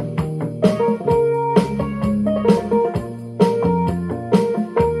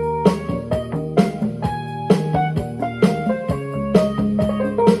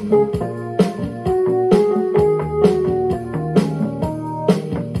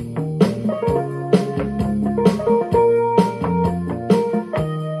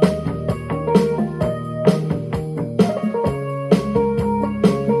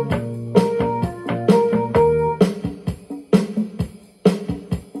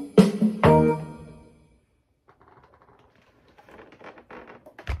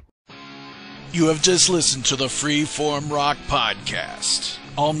 You have just listened to the Freeform Rock Podcast.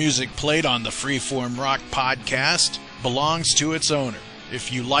 All music played on the Freeform Rock Podcast belongs to its owner.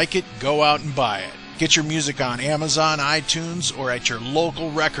 If you like it, go out and buy it. Get your music on Amazon, iTunes, or at your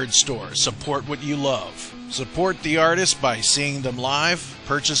local record store. Support what you love. Support the artist by seeing them live.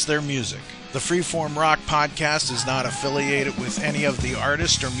 Purchase their music. The Freeform Rock Podcast is not affiliated with any of the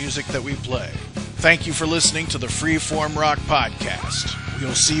artists or music that we play. Thank you for listening to the Freeform Rock Podcast.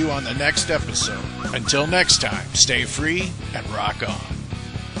 We'll see you on the next episode. Until next time, stay free and rock on.